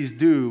baby's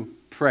due,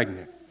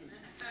 pregnant.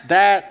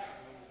 That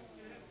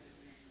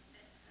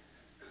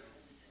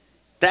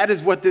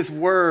is what this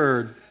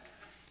word,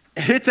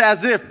 it's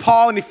as if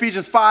Paul in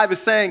Ephesians 5 is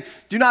saying,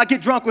 do not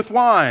get drunk with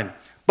wine,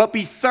 but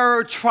be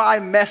third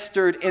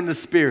trimestered in the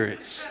Spirit.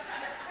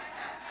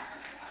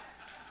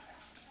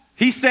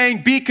 He's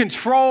saying be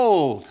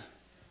controlled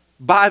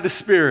by the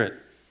Spirit.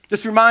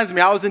 This reminds me,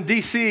 I was in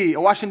D.C.,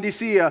 Washington,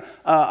 D.C.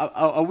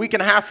 a week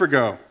and a half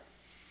ago.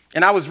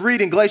 And I was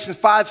reading Galatians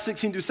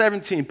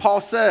 5:16-17. Paul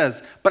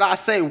says, but I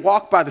say,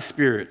 walk by the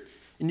Spirit,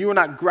 and you will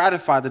not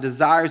gratify the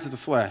desires of the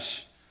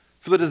flesh.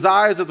 For the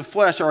desires of the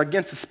flesh are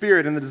against the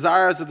Spirit, and the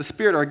desires of the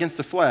Spirit are against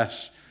the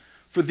flesh.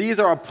 For these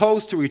are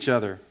opposed to each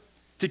other,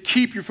 to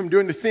keep you from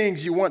doing the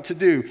things you want to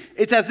do.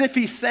 It's as if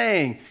he's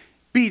saying,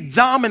 be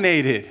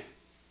dominated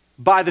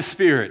by the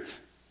Spirit.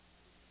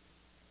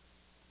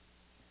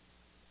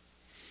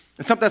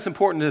 And something that's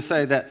important to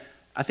say that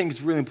I think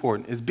it's really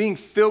important, is being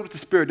filled with the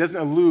Spirit doesn't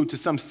allude to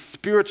some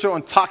spiritual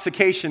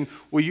intoxication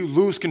where you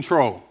lose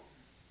control,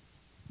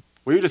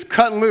 where you're just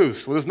cutting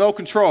loose, where there's no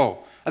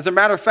control. As a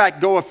matter of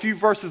fact, go a few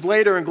verses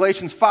later in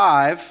Galatians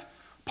 5,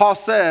 Paul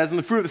says, and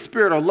the fruit of the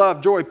Spirit are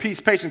love, joy, peace,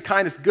 patience,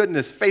 kindness,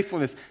 goodness,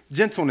 faithfulness,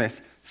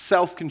 gentleness,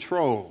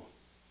 self-control.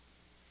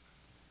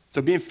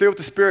 So being filled with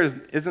the Spirit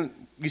isn't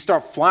you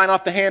start flying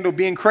off the handle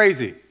being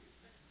crazy.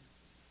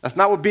 That's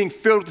not what being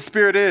filled with the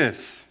Spirit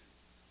is.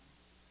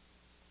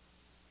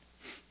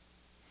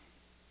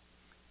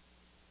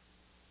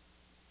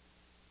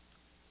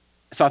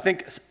 So I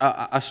think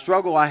a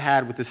struggle I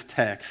had with this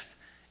text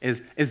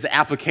is the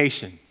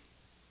application.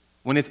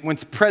 When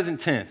it's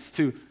present tense,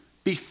 to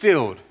be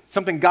filled,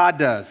 something God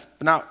does,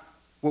 but not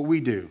what we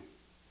do.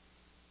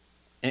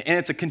 And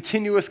it's a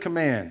continuous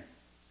command.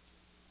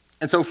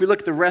 And so if we look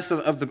at the rest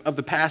of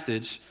the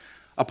passage,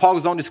 Paul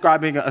goes on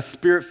describing a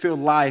Spirit-filled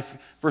life.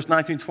 Verse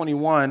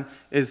 19-21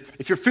 is,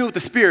 if you're filled with the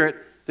Spirit,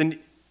 then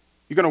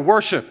you're going to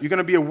worship. You're going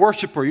to be a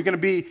worshiper. You're going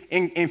to be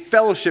in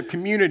fellowship,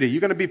 community.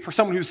 You're going to be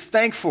someone who's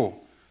thankful.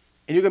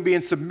 And you're going to be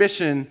in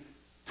submission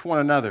to one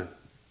another.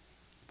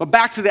 But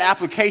back to the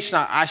application,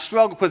 I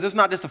struggle because there's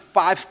not just a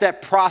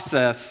 5-step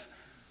process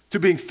to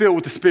being filled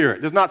with the Spirit.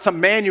 There's not some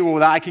manual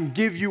that I can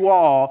give you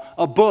all,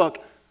 a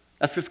book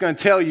that's just going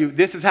to tell you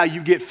this is how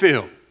you get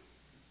filled.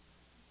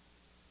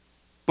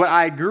 But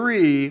I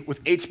agree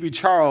with H.B.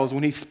 Charles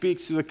when he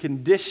speaks to the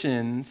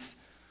conditions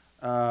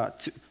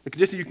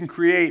you can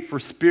create for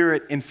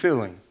Spirit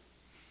infilling.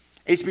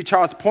 H.B.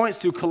 Charles points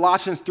to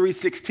Colossians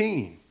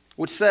 3:16,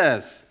 which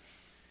says,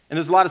 and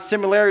there's a lot of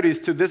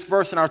similarities to this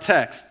verse in our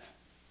text,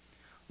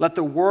 let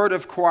the word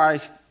of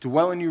Christ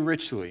dwell in you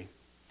richly,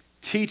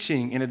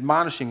 teaching and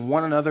admonishing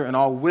one another in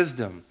all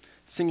wisdom,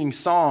 singing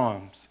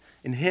psalms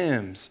and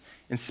hymns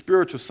and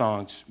spiritual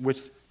songs,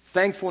 with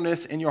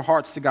thankfulness in your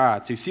hearts to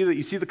God. So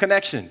you see the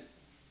connection.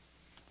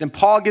 Then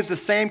Paul gives the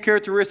same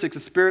characteristics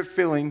of Spirit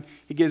filling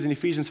he gives in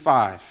Ephesians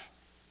 5.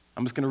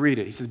 I'm just going to read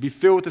it. He says, be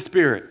filled with the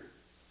Spirit.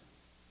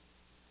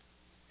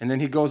 And then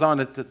he goes on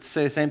to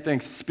say the same thing,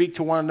 speak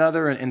to one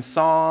another in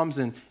psalms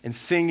and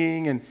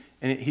singing,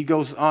 and he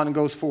goes on and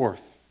goes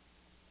forth.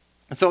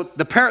 And so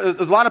there's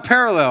a lot of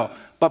parallel,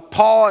 but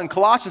Paul in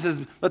Colossians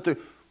says, let the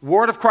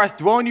word of Christ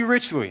dwell in you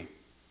richly.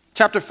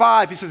 Chapter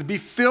 5, he says, be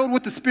filled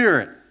with the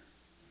Spirit.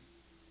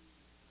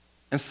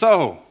 And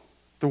so,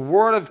 the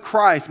word of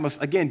Christ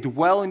must, again,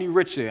 dwell in you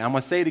richly. I'm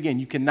going to say it again.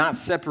 You cannot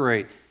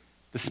separate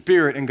the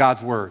Spirit and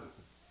God's word.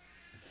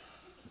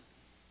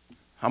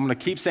 I'm going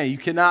to keep saying you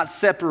cannot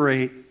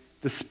separate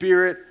the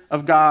Spirit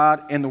of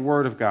God and the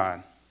Word of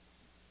God.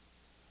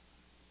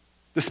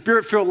 The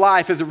Spirit-filled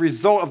life is a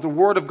result of the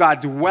Word of God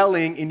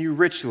dwelling in you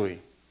richly.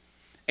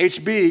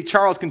 H.B.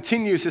 Charles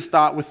continues his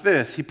thought with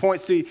this. He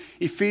points to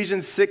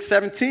Ephesians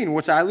 6:17,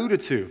 which I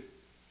alluded to.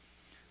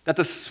 That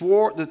the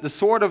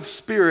sword of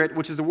Spirit,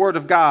 which is the Word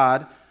of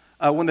God,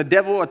 when the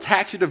devil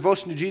attacks your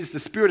devotion to Jesus, the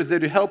Spirit is there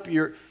to help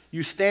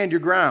you stand your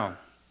ground.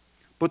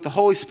 But the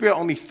Holy Spirit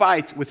only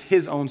fights with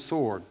His own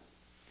sword.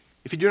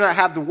 If you do not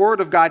have the Word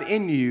of God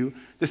in you,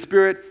 the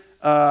Spirit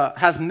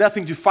has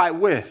nothing to fight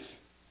with,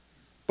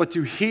 but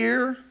to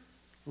hear,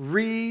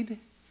 read,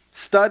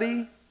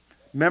 study,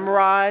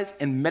 memorize,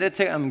 and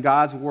meditate on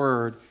God's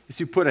Word is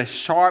to put a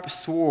sharp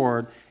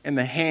sword in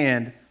the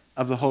hand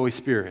of the Holy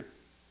Spirit.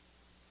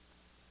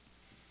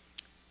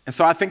 And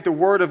so I think the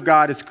Word of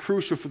God is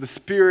crucial for the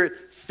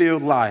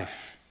Spirit-filled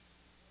life.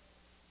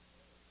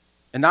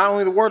 And not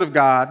only the Word of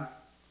God,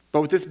 but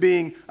with this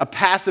being a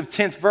passive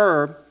tense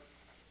verb,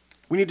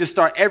 we need to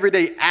start every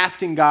day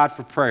asking God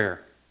for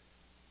prayer.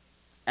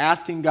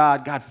 Asking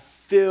God, God,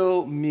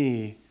 fill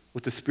me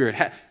with the Spirit.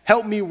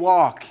 Help me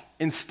walk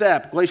in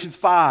step, Galatians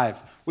 5,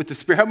 with the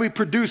Spirit. Help me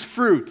produce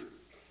fruit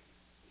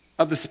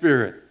of the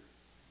Spirit.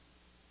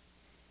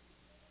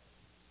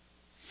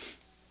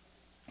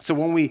 So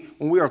when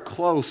we are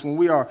close, when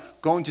we are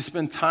going to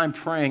spend time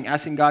praying,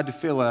 asking God to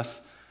fill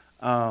us,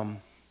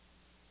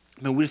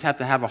 we just have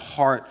to have a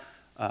heart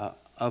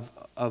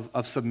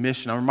of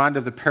submission. I'm reminded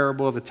of the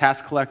parable of the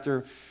tax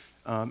collector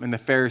and the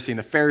Pharisee. And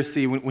the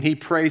Pharisee, when he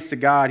prays to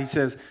God, he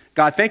says,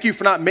 God, thank you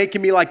for not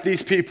making me like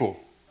these people.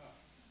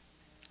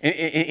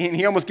 And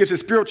he almost gives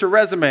his spiritual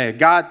resume.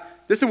 God,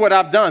 this is what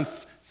I've done.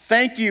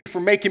 Thank you for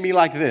making me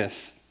like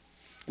this.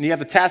 And you have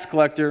the tax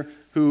collector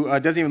who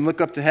doesn't even look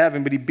up to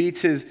heaven, but he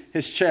beats his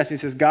chest. And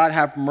he says, God,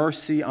 have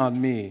mercy on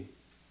me,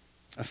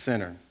 a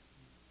sinner.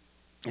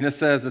 And it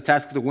says the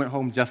tax collector went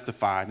home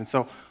justified. And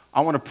so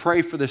I want to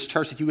pray for this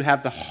church that you would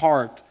have the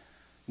heart,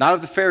 not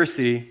of the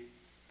Pharisee,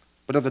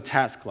 but of the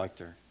tax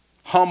collector.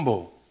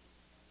 Humble.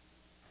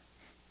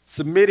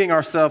 Submitting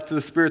ourselves to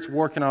the Spirit's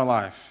work in our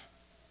life.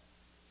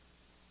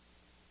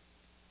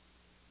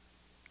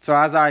 So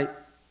as I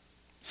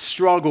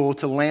struggle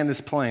to land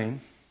this plane,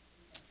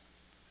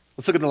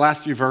 let's look at the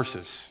last few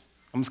verses.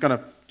 I'm just going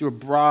to do a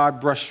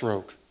broad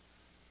brushstroke.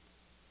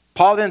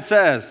 Paul then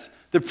says,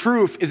 the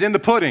proof is in the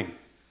pudding.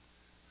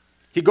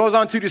 He goes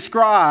on to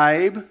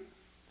describe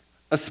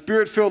a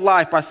Spirit-filled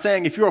life by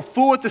saying, if you're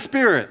full with the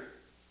Spirit,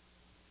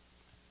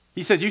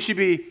 he says you should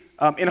be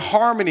in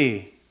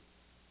harmony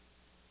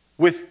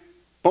with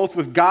both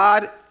with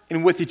God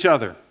and with each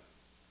other.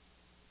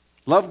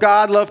 Love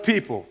God, love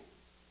people.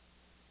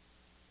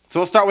 So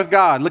let's start with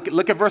God.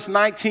 Look at verse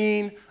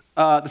 19,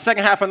 the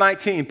second half of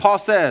 19. Paul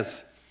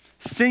says,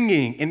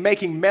 singing and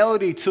making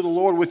melody to the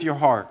Lord with your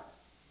heart.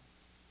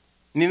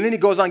 And then he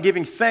goes on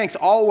giving thanks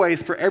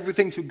always for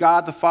everything to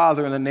God the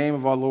Father in the name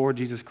of our Lord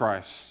Jesus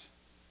Christ.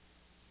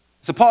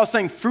 So Paul is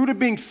saying fruit of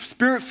being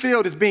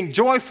spirit-filled is being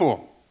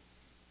joyful,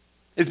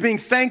 is being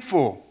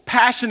thankful,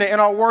 passionate in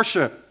our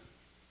worship.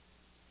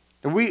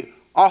 That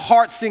our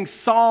hearts sing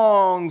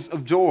songs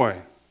of joy.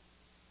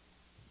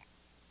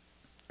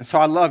 And so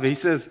I love it. He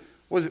says,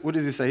 what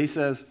does he say? He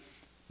says,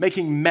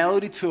 making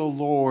melody to the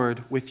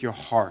Lord with your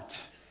heart.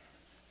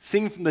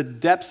 Sing from the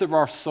depths of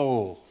our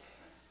soul.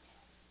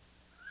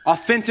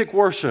 Authentic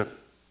worship.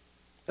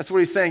 That's what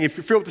he's saying. If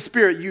you're filled with the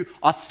Spirit, you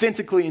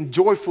authentically and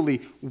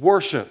joyfully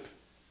worship.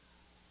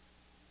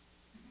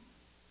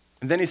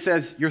 And then he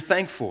says, you're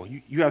thankful.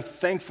 You have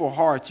thankful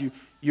hearts.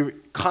 You're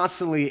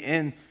constantly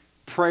in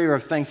prayer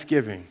of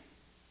thanksgiving.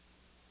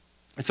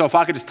 And so if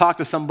I could just talk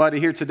to somebody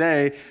here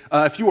today,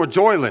 if you are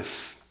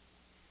joyless,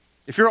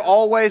 if you're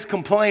always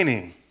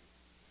complaining,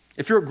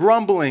 if you're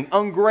grumbling,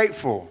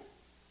 ungrateful,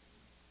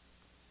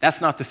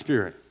 that's not the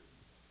Spirit.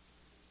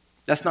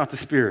 That's not the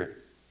Spirit.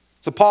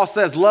 So Paul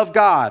says, love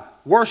God,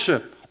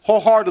 worship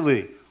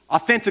wholeheartedly,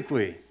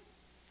 authentically.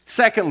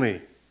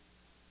 Secondly,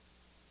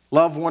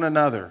 love one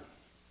another.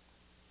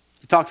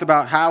 He talks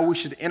about how we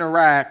should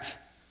interact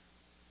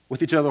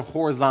with each other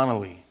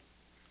horizontally.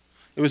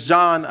 It was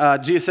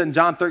Jesus said in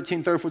John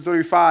 13, 34,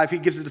 35, he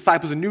gives the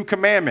disciples a new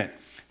commandment.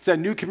 He said,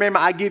 new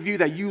commandment I give you,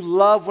 that you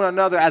love one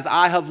another as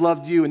I have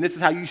loved you, and this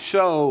is how you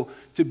show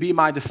to be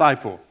my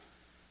disciple.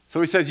 So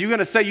he says, you're going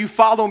to say you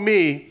follow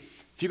me.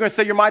 If you're going to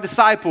say you're my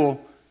disciple,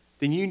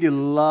 then you need to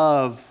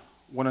love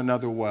one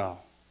another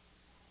well.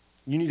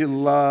 You need to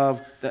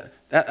love,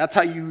 that's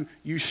how you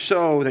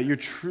show that you're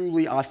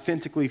truly,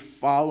 authentically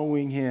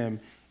following him,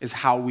 is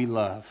how we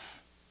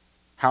love.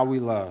 How we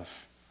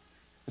love.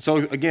 So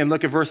again,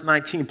 look at verse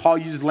 19. Paul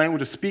uses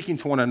language of speaking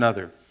to one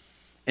another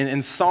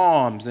in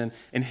psalms and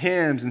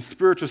hymns and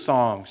spiritual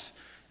songs.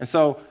 And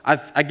so,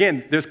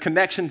 again, there's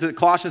connection to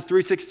Colossians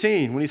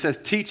 3:16 when he says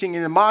teaching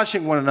and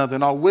admonishing one another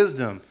in all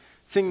wisdom,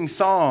 singing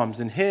psalms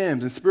and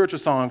hymns and spiritual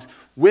songs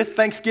with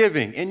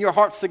thanksgiving in your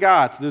hearts to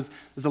God. So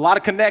there's a lot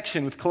of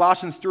connection with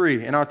Colossians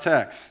 3 in our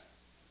text.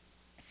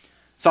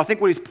 So I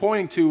think what he's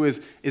pointing to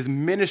is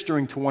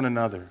ministering to one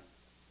another.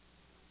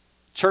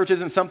 Church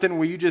isn't something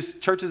where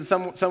church is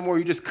somewhere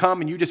you just come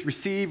and you just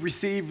receive,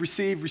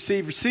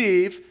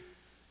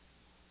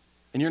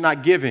 and you're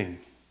not giving.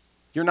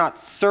 You're not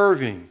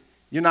serving.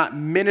 You're not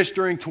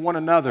ministering to one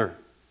another.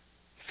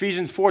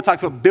 Ephesians 4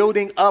 talks about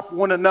building up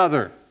one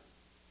another.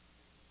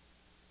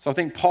 So I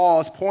think Paul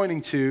is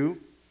pointing to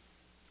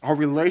our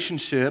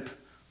relationship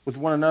with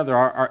one another,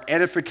 our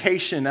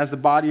edification as the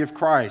body of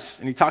Christ.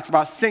 And he talks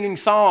about singing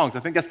songs. I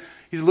think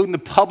he's alluding to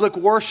public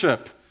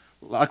worship.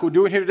 Like we're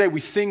doing here today, we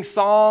sing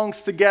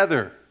songs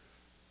together.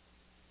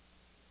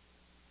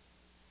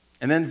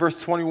 And then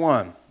verse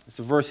 21, it's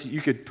a verse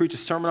you could preach a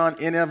sermon on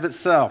in and of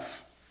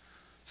itself.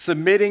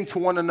 Submitting to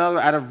one another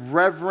out of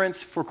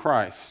reverence for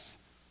Christ.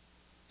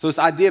 So this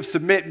idea of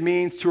submit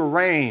means to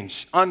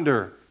arrange,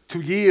 under,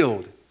 to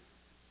yield,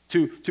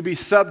 to be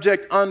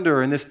subject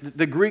under. And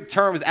the Greek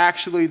term is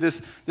actually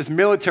this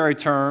military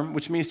term,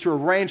 which means to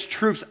arrange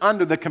troops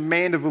under the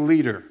command of a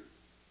leader.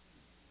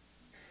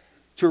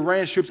 To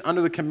arrange troops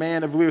under the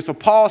command of a leader. So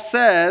Paul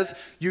says,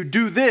 you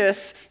do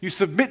this, you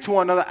submit to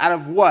one another out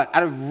of what?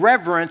 Out of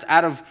reverence,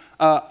 out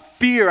of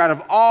fear, out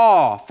of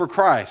awe for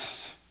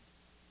Christ.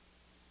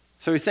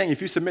 So he's saying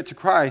if you submit to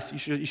Christ,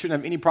 you shouldn't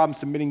have any problem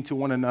submitting to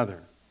one another.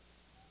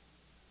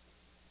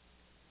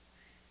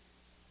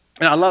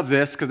 And I love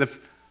this because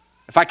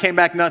if I came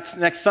back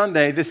next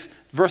Sunday, this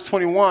verse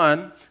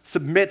 21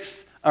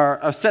 submits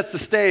or sets the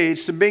stage,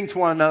 submitting to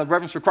one another,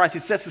 reverence for Christ. He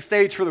sets the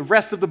stage for the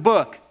rest of the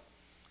book.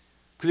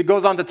 Because he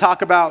goes on to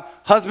talk about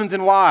husbands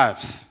and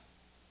wives,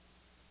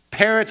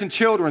 parents and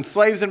children,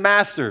 slaves and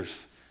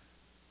masters.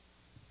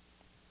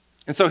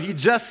 And so he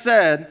just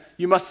said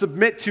you must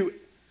submit to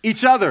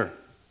each other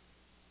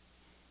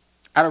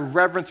out of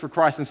reverence for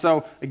Christ. And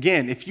so,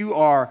 again, if you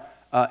are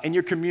in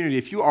your community,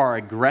 if you are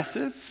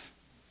aggressive,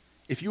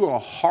 if you are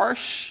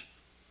harsh,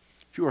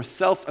 if you are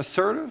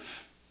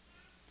self-assertive,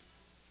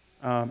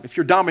 if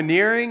you're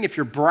domineering, if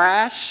you're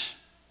brash,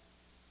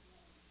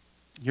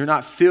 you're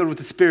not filled with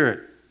the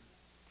Spirit.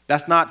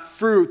 That's not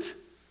fruit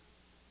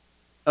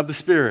of the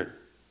Spirit.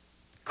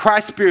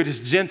 Christ's Spirit is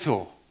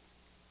gentle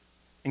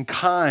and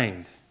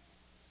kind,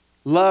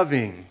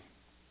 loving,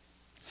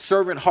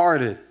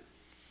 servant-hearted.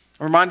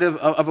 I'm reminded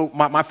of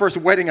my first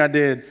wedding I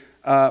did,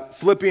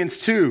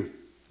 Philippians 2.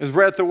 It was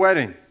read at the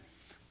wedding.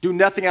 Do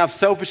nothing out of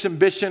selfish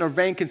ambition or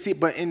vain conceit,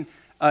 but in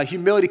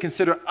humility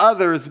consider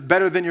others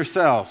better than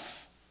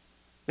yourselves.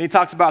 Then he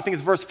talks about, I think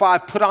it's verse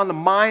 5, put on the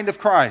mind of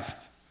Christ.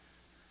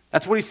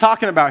 That's what he's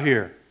talking about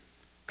here.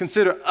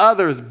 Consider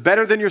others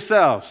better than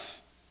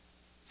yourselves.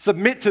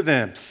 Submit to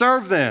them.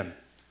 Serve them.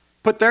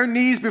 Put their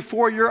needs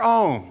before your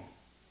own.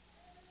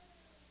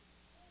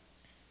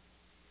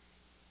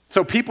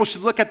 So people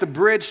should look at the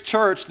Bridge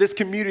Church, this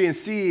community, and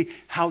see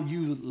how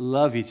you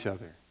love each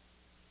other.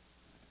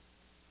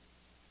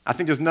 I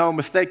think there's no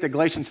mistake that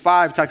Galatians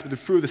 5 talks about the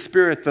fruit of the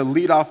Spirit. The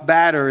lead-off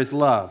batter is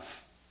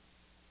love.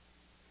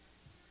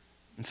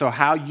 And so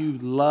how you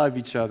love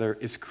each other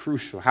is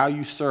crucial. How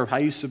you serve, how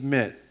you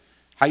submit,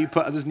 how you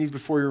put others' needs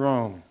before your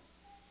own.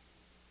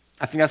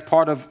 I think that's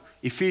part of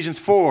Ephesians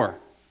 4,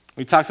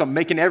 when he talks about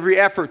making every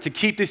effort to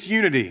keep this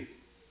unity.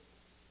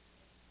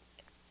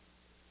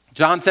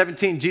 John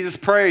 17, Jesus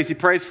prays. He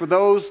prays for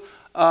those,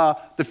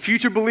 the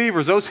future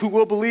believers, those who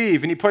will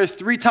believe. And he prays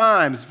 3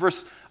 times,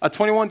 verse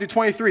 21 through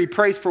 23. He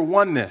prays for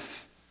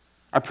oneness.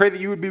 I pray that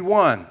you would be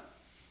one.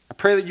 I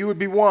pray that you would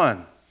be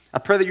one. I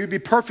pray that you would be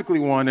perfectly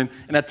one. And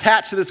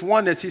attached to this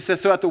oneness, he says,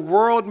 so that the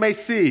world may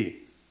see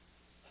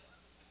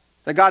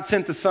that God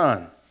sent the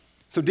Son.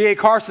 So D.A.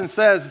 Carson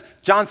says,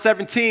 John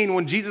 17,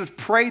 when Jesus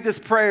prayed this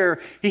prayer,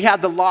 he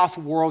had the lost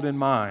world in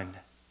mind.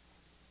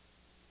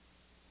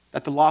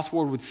 That the lost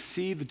world would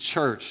see the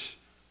church,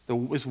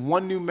 this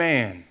one new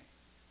man,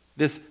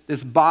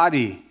 this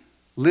body,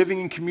 living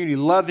in community,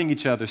 loving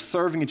each other,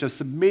 serving each other,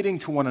 submitting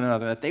to one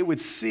another, that they would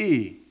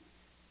see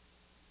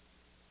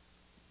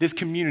this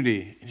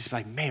community and just be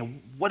like,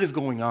 man, what is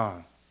going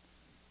on?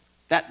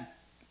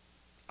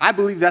 I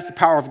believe that's the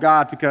power of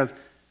God, because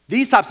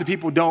these types of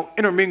people don't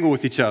intermingle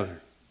with each other.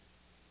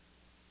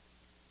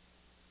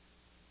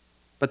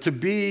 But to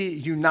be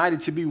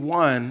united, to be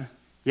one,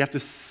 you have to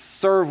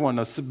serve one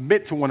another,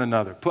 submit to one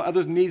another, put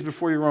others' needs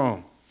before your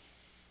own.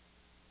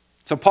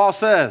 So Paul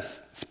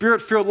says,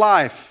 Spirit-filled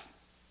life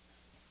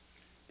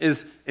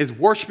is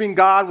worshiping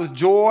God with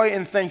joy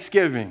and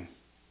thanksgiving,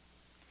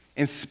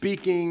 and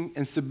speaking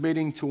and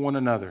submitting to one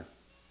another.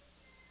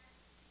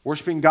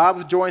 Worshiping God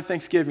with joy and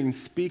thanksgiving, and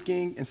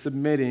speaking and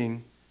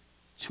submitting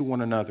to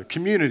one another.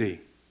 Community.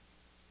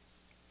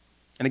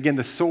 And again,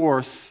 the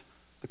source,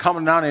 the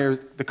common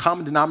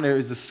denominator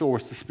is the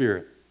source, the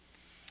Spirit.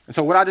 And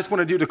so what I just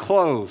want to do to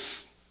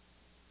close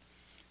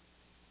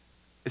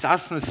is I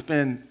just want to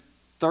spend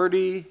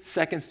 30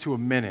 seconds to a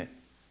minute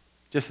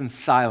just in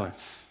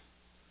silence,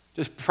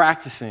 just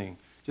practicing,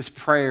 just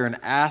prayer and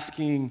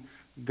asking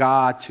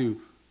God to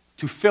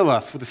fill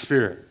us with the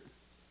Spirit.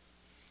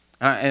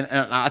 And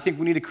I think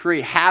we need to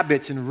create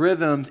habits and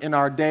rhythms in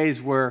our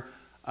days where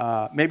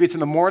maybe it's in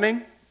the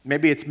morning,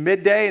 maybe it's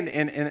midday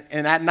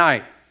and at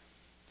night.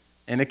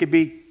 And it could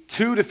be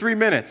 2 to 3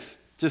 minutes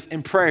just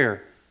in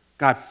prayer.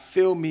 God,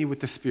 fill me with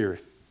the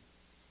Spirit.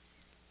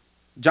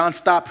 John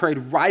Stott prayed,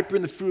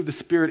 ripen the fruit of the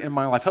Spirit in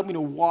my life. Help me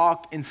to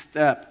walk in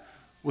step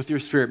with your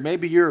Spirit.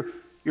 Maybe you're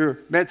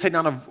meditating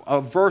on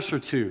a verse or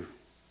two,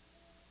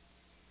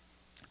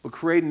 but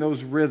creating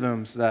those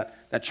rhythms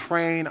that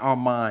train our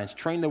minds,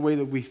 train the way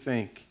that we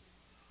think.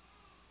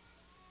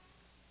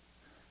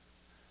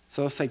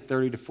 So let's take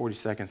 30 to 40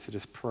 seconds to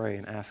just pray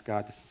and ask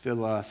God to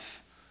fill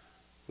us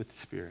with the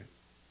Spirit.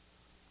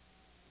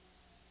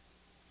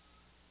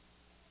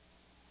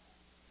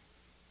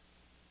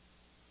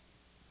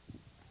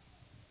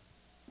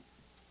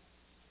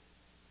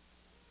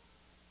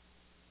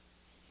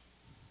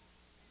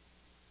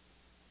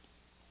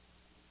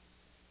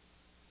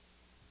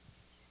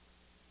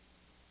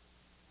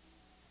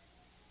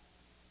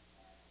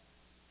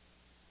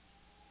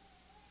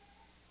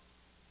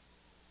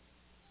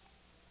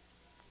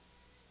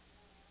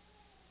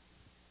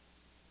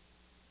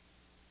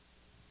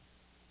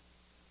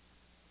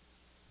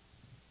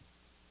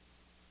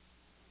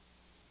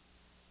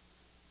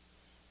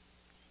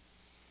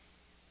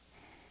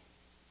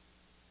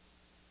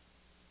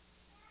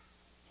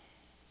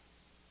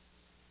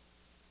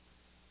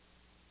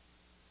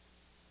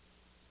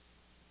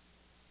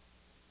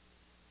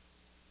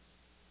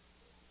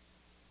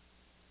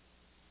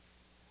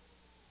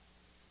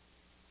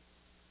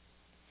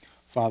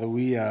 Father,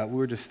 we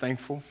were just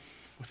thankful.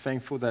 We're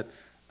thankful that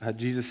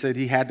Jesus said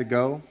he had to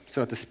go so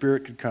that the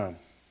Spirit could come.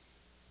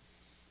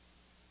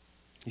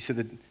 He said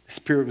that the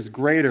Spirit was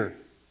greater.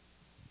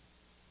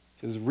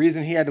 So there's a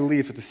reason he had to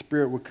leave so that the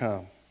Spirit would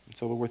come. And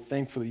so, Lord, we're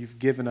thankful that you've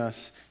given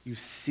us, you've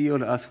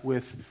sealed us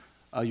with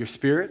your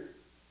Spirit.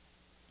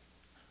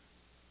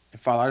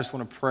 And Father, I just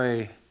want to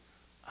pray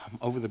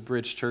over the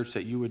Bridge Church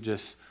that you would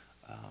just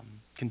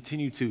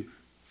continue to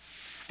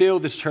fill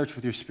this church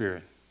with your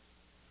Spirit.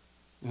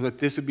 That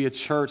this would be a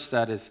church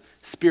that is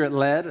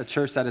Spirit-led, a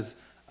church that is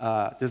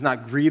does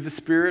not grieve the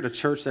Spirit, a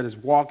church that is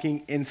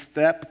walking in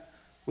step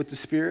with the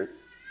Spirit,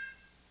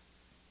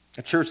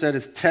 a church that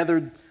is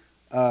tethered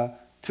to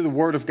the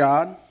Word of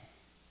God.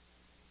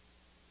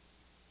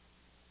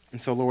 And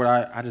so, Lord,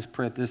 I just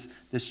pray that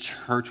this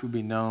church would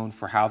be known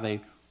for how they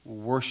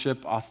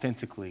worship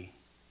authentically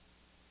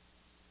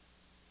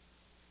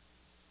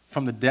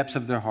from the depths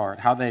of their heart,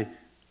 how they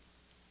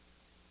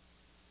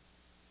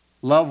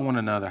love one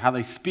another, how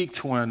they speak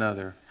to one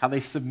another, how they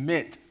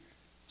submit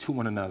to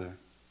one another.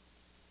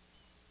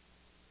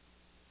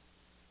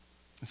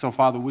 And so,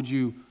 Father, would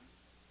you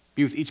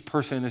be with each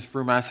person in this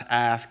room? I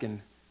ask,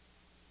 and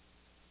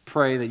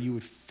pray that you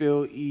would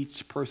fill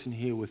each person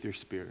here with your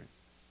Spirit.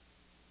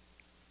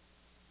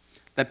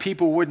 That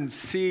people wouldn't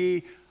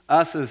see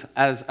us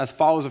as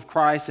followers of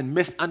Christ and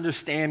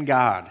misunderstand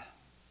God.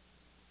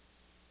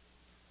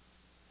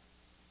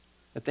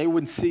 That they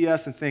wouldn't see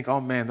us and think,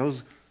 oh man,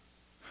 those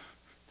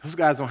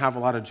guys don't have a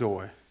lot of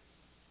joy.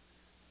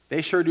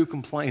 They sure do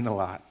complain a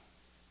lot.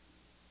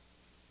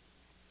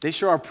 They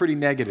sure are pretty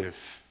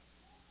negative.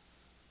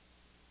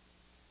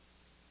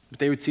 But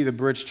they would see the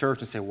Bridge Church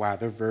and say, wow,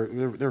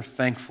 they're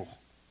thankful.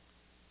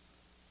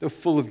 They're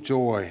full of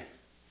joy.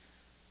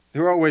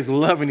 They're always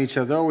loving each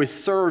other. They're always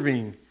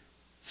serving,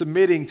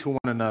 submitting to one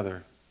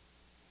another.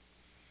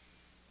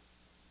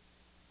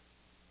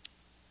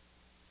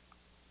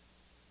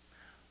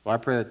 Well, I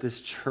pray that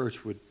this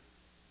church would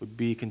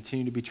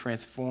continue to be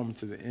transformed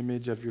to the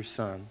image of your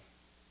Son.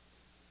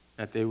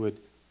 That they would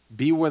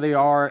be where they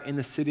are in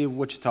the city of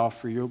Wichita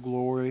for your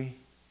glory.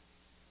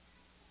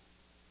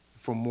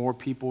 For more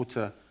people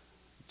to,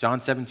 John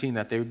 17,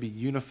 that they would be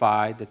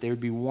unified, that they would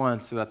be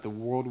one so that the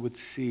world would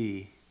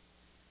see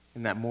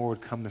and that more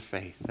would come to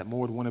faith, that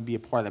more would want to be a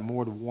part, that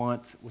more would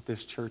want what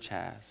this church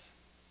has.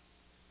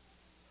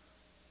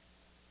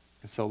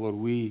 And so, Lord,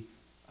 we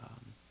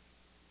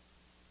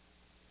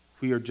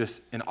are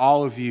just in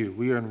awe of you.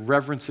 We are in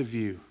reverence of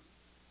you.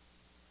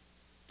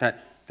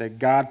 That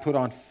God put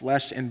on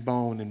flesh and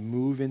bone and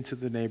move into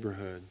the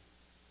neighborhood,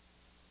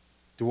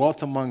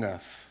 dwelt among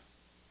us,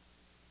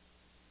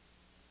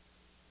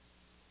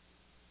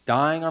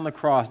 dying on the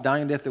cross,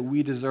 dying death that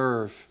we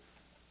deserve,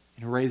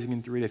 and raising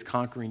in 3 days,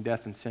 conquering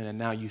death and sin. And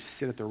now you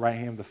sit at the right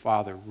hand of the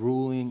Father,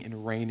 ruling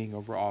and reigning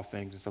over all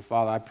things. And so,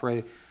 Father, I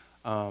pray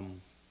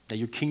that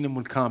your kingdom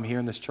would come here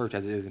in this church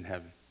as it is in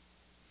heaven.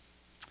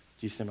 In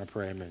Jesus' name I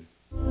pray, amen.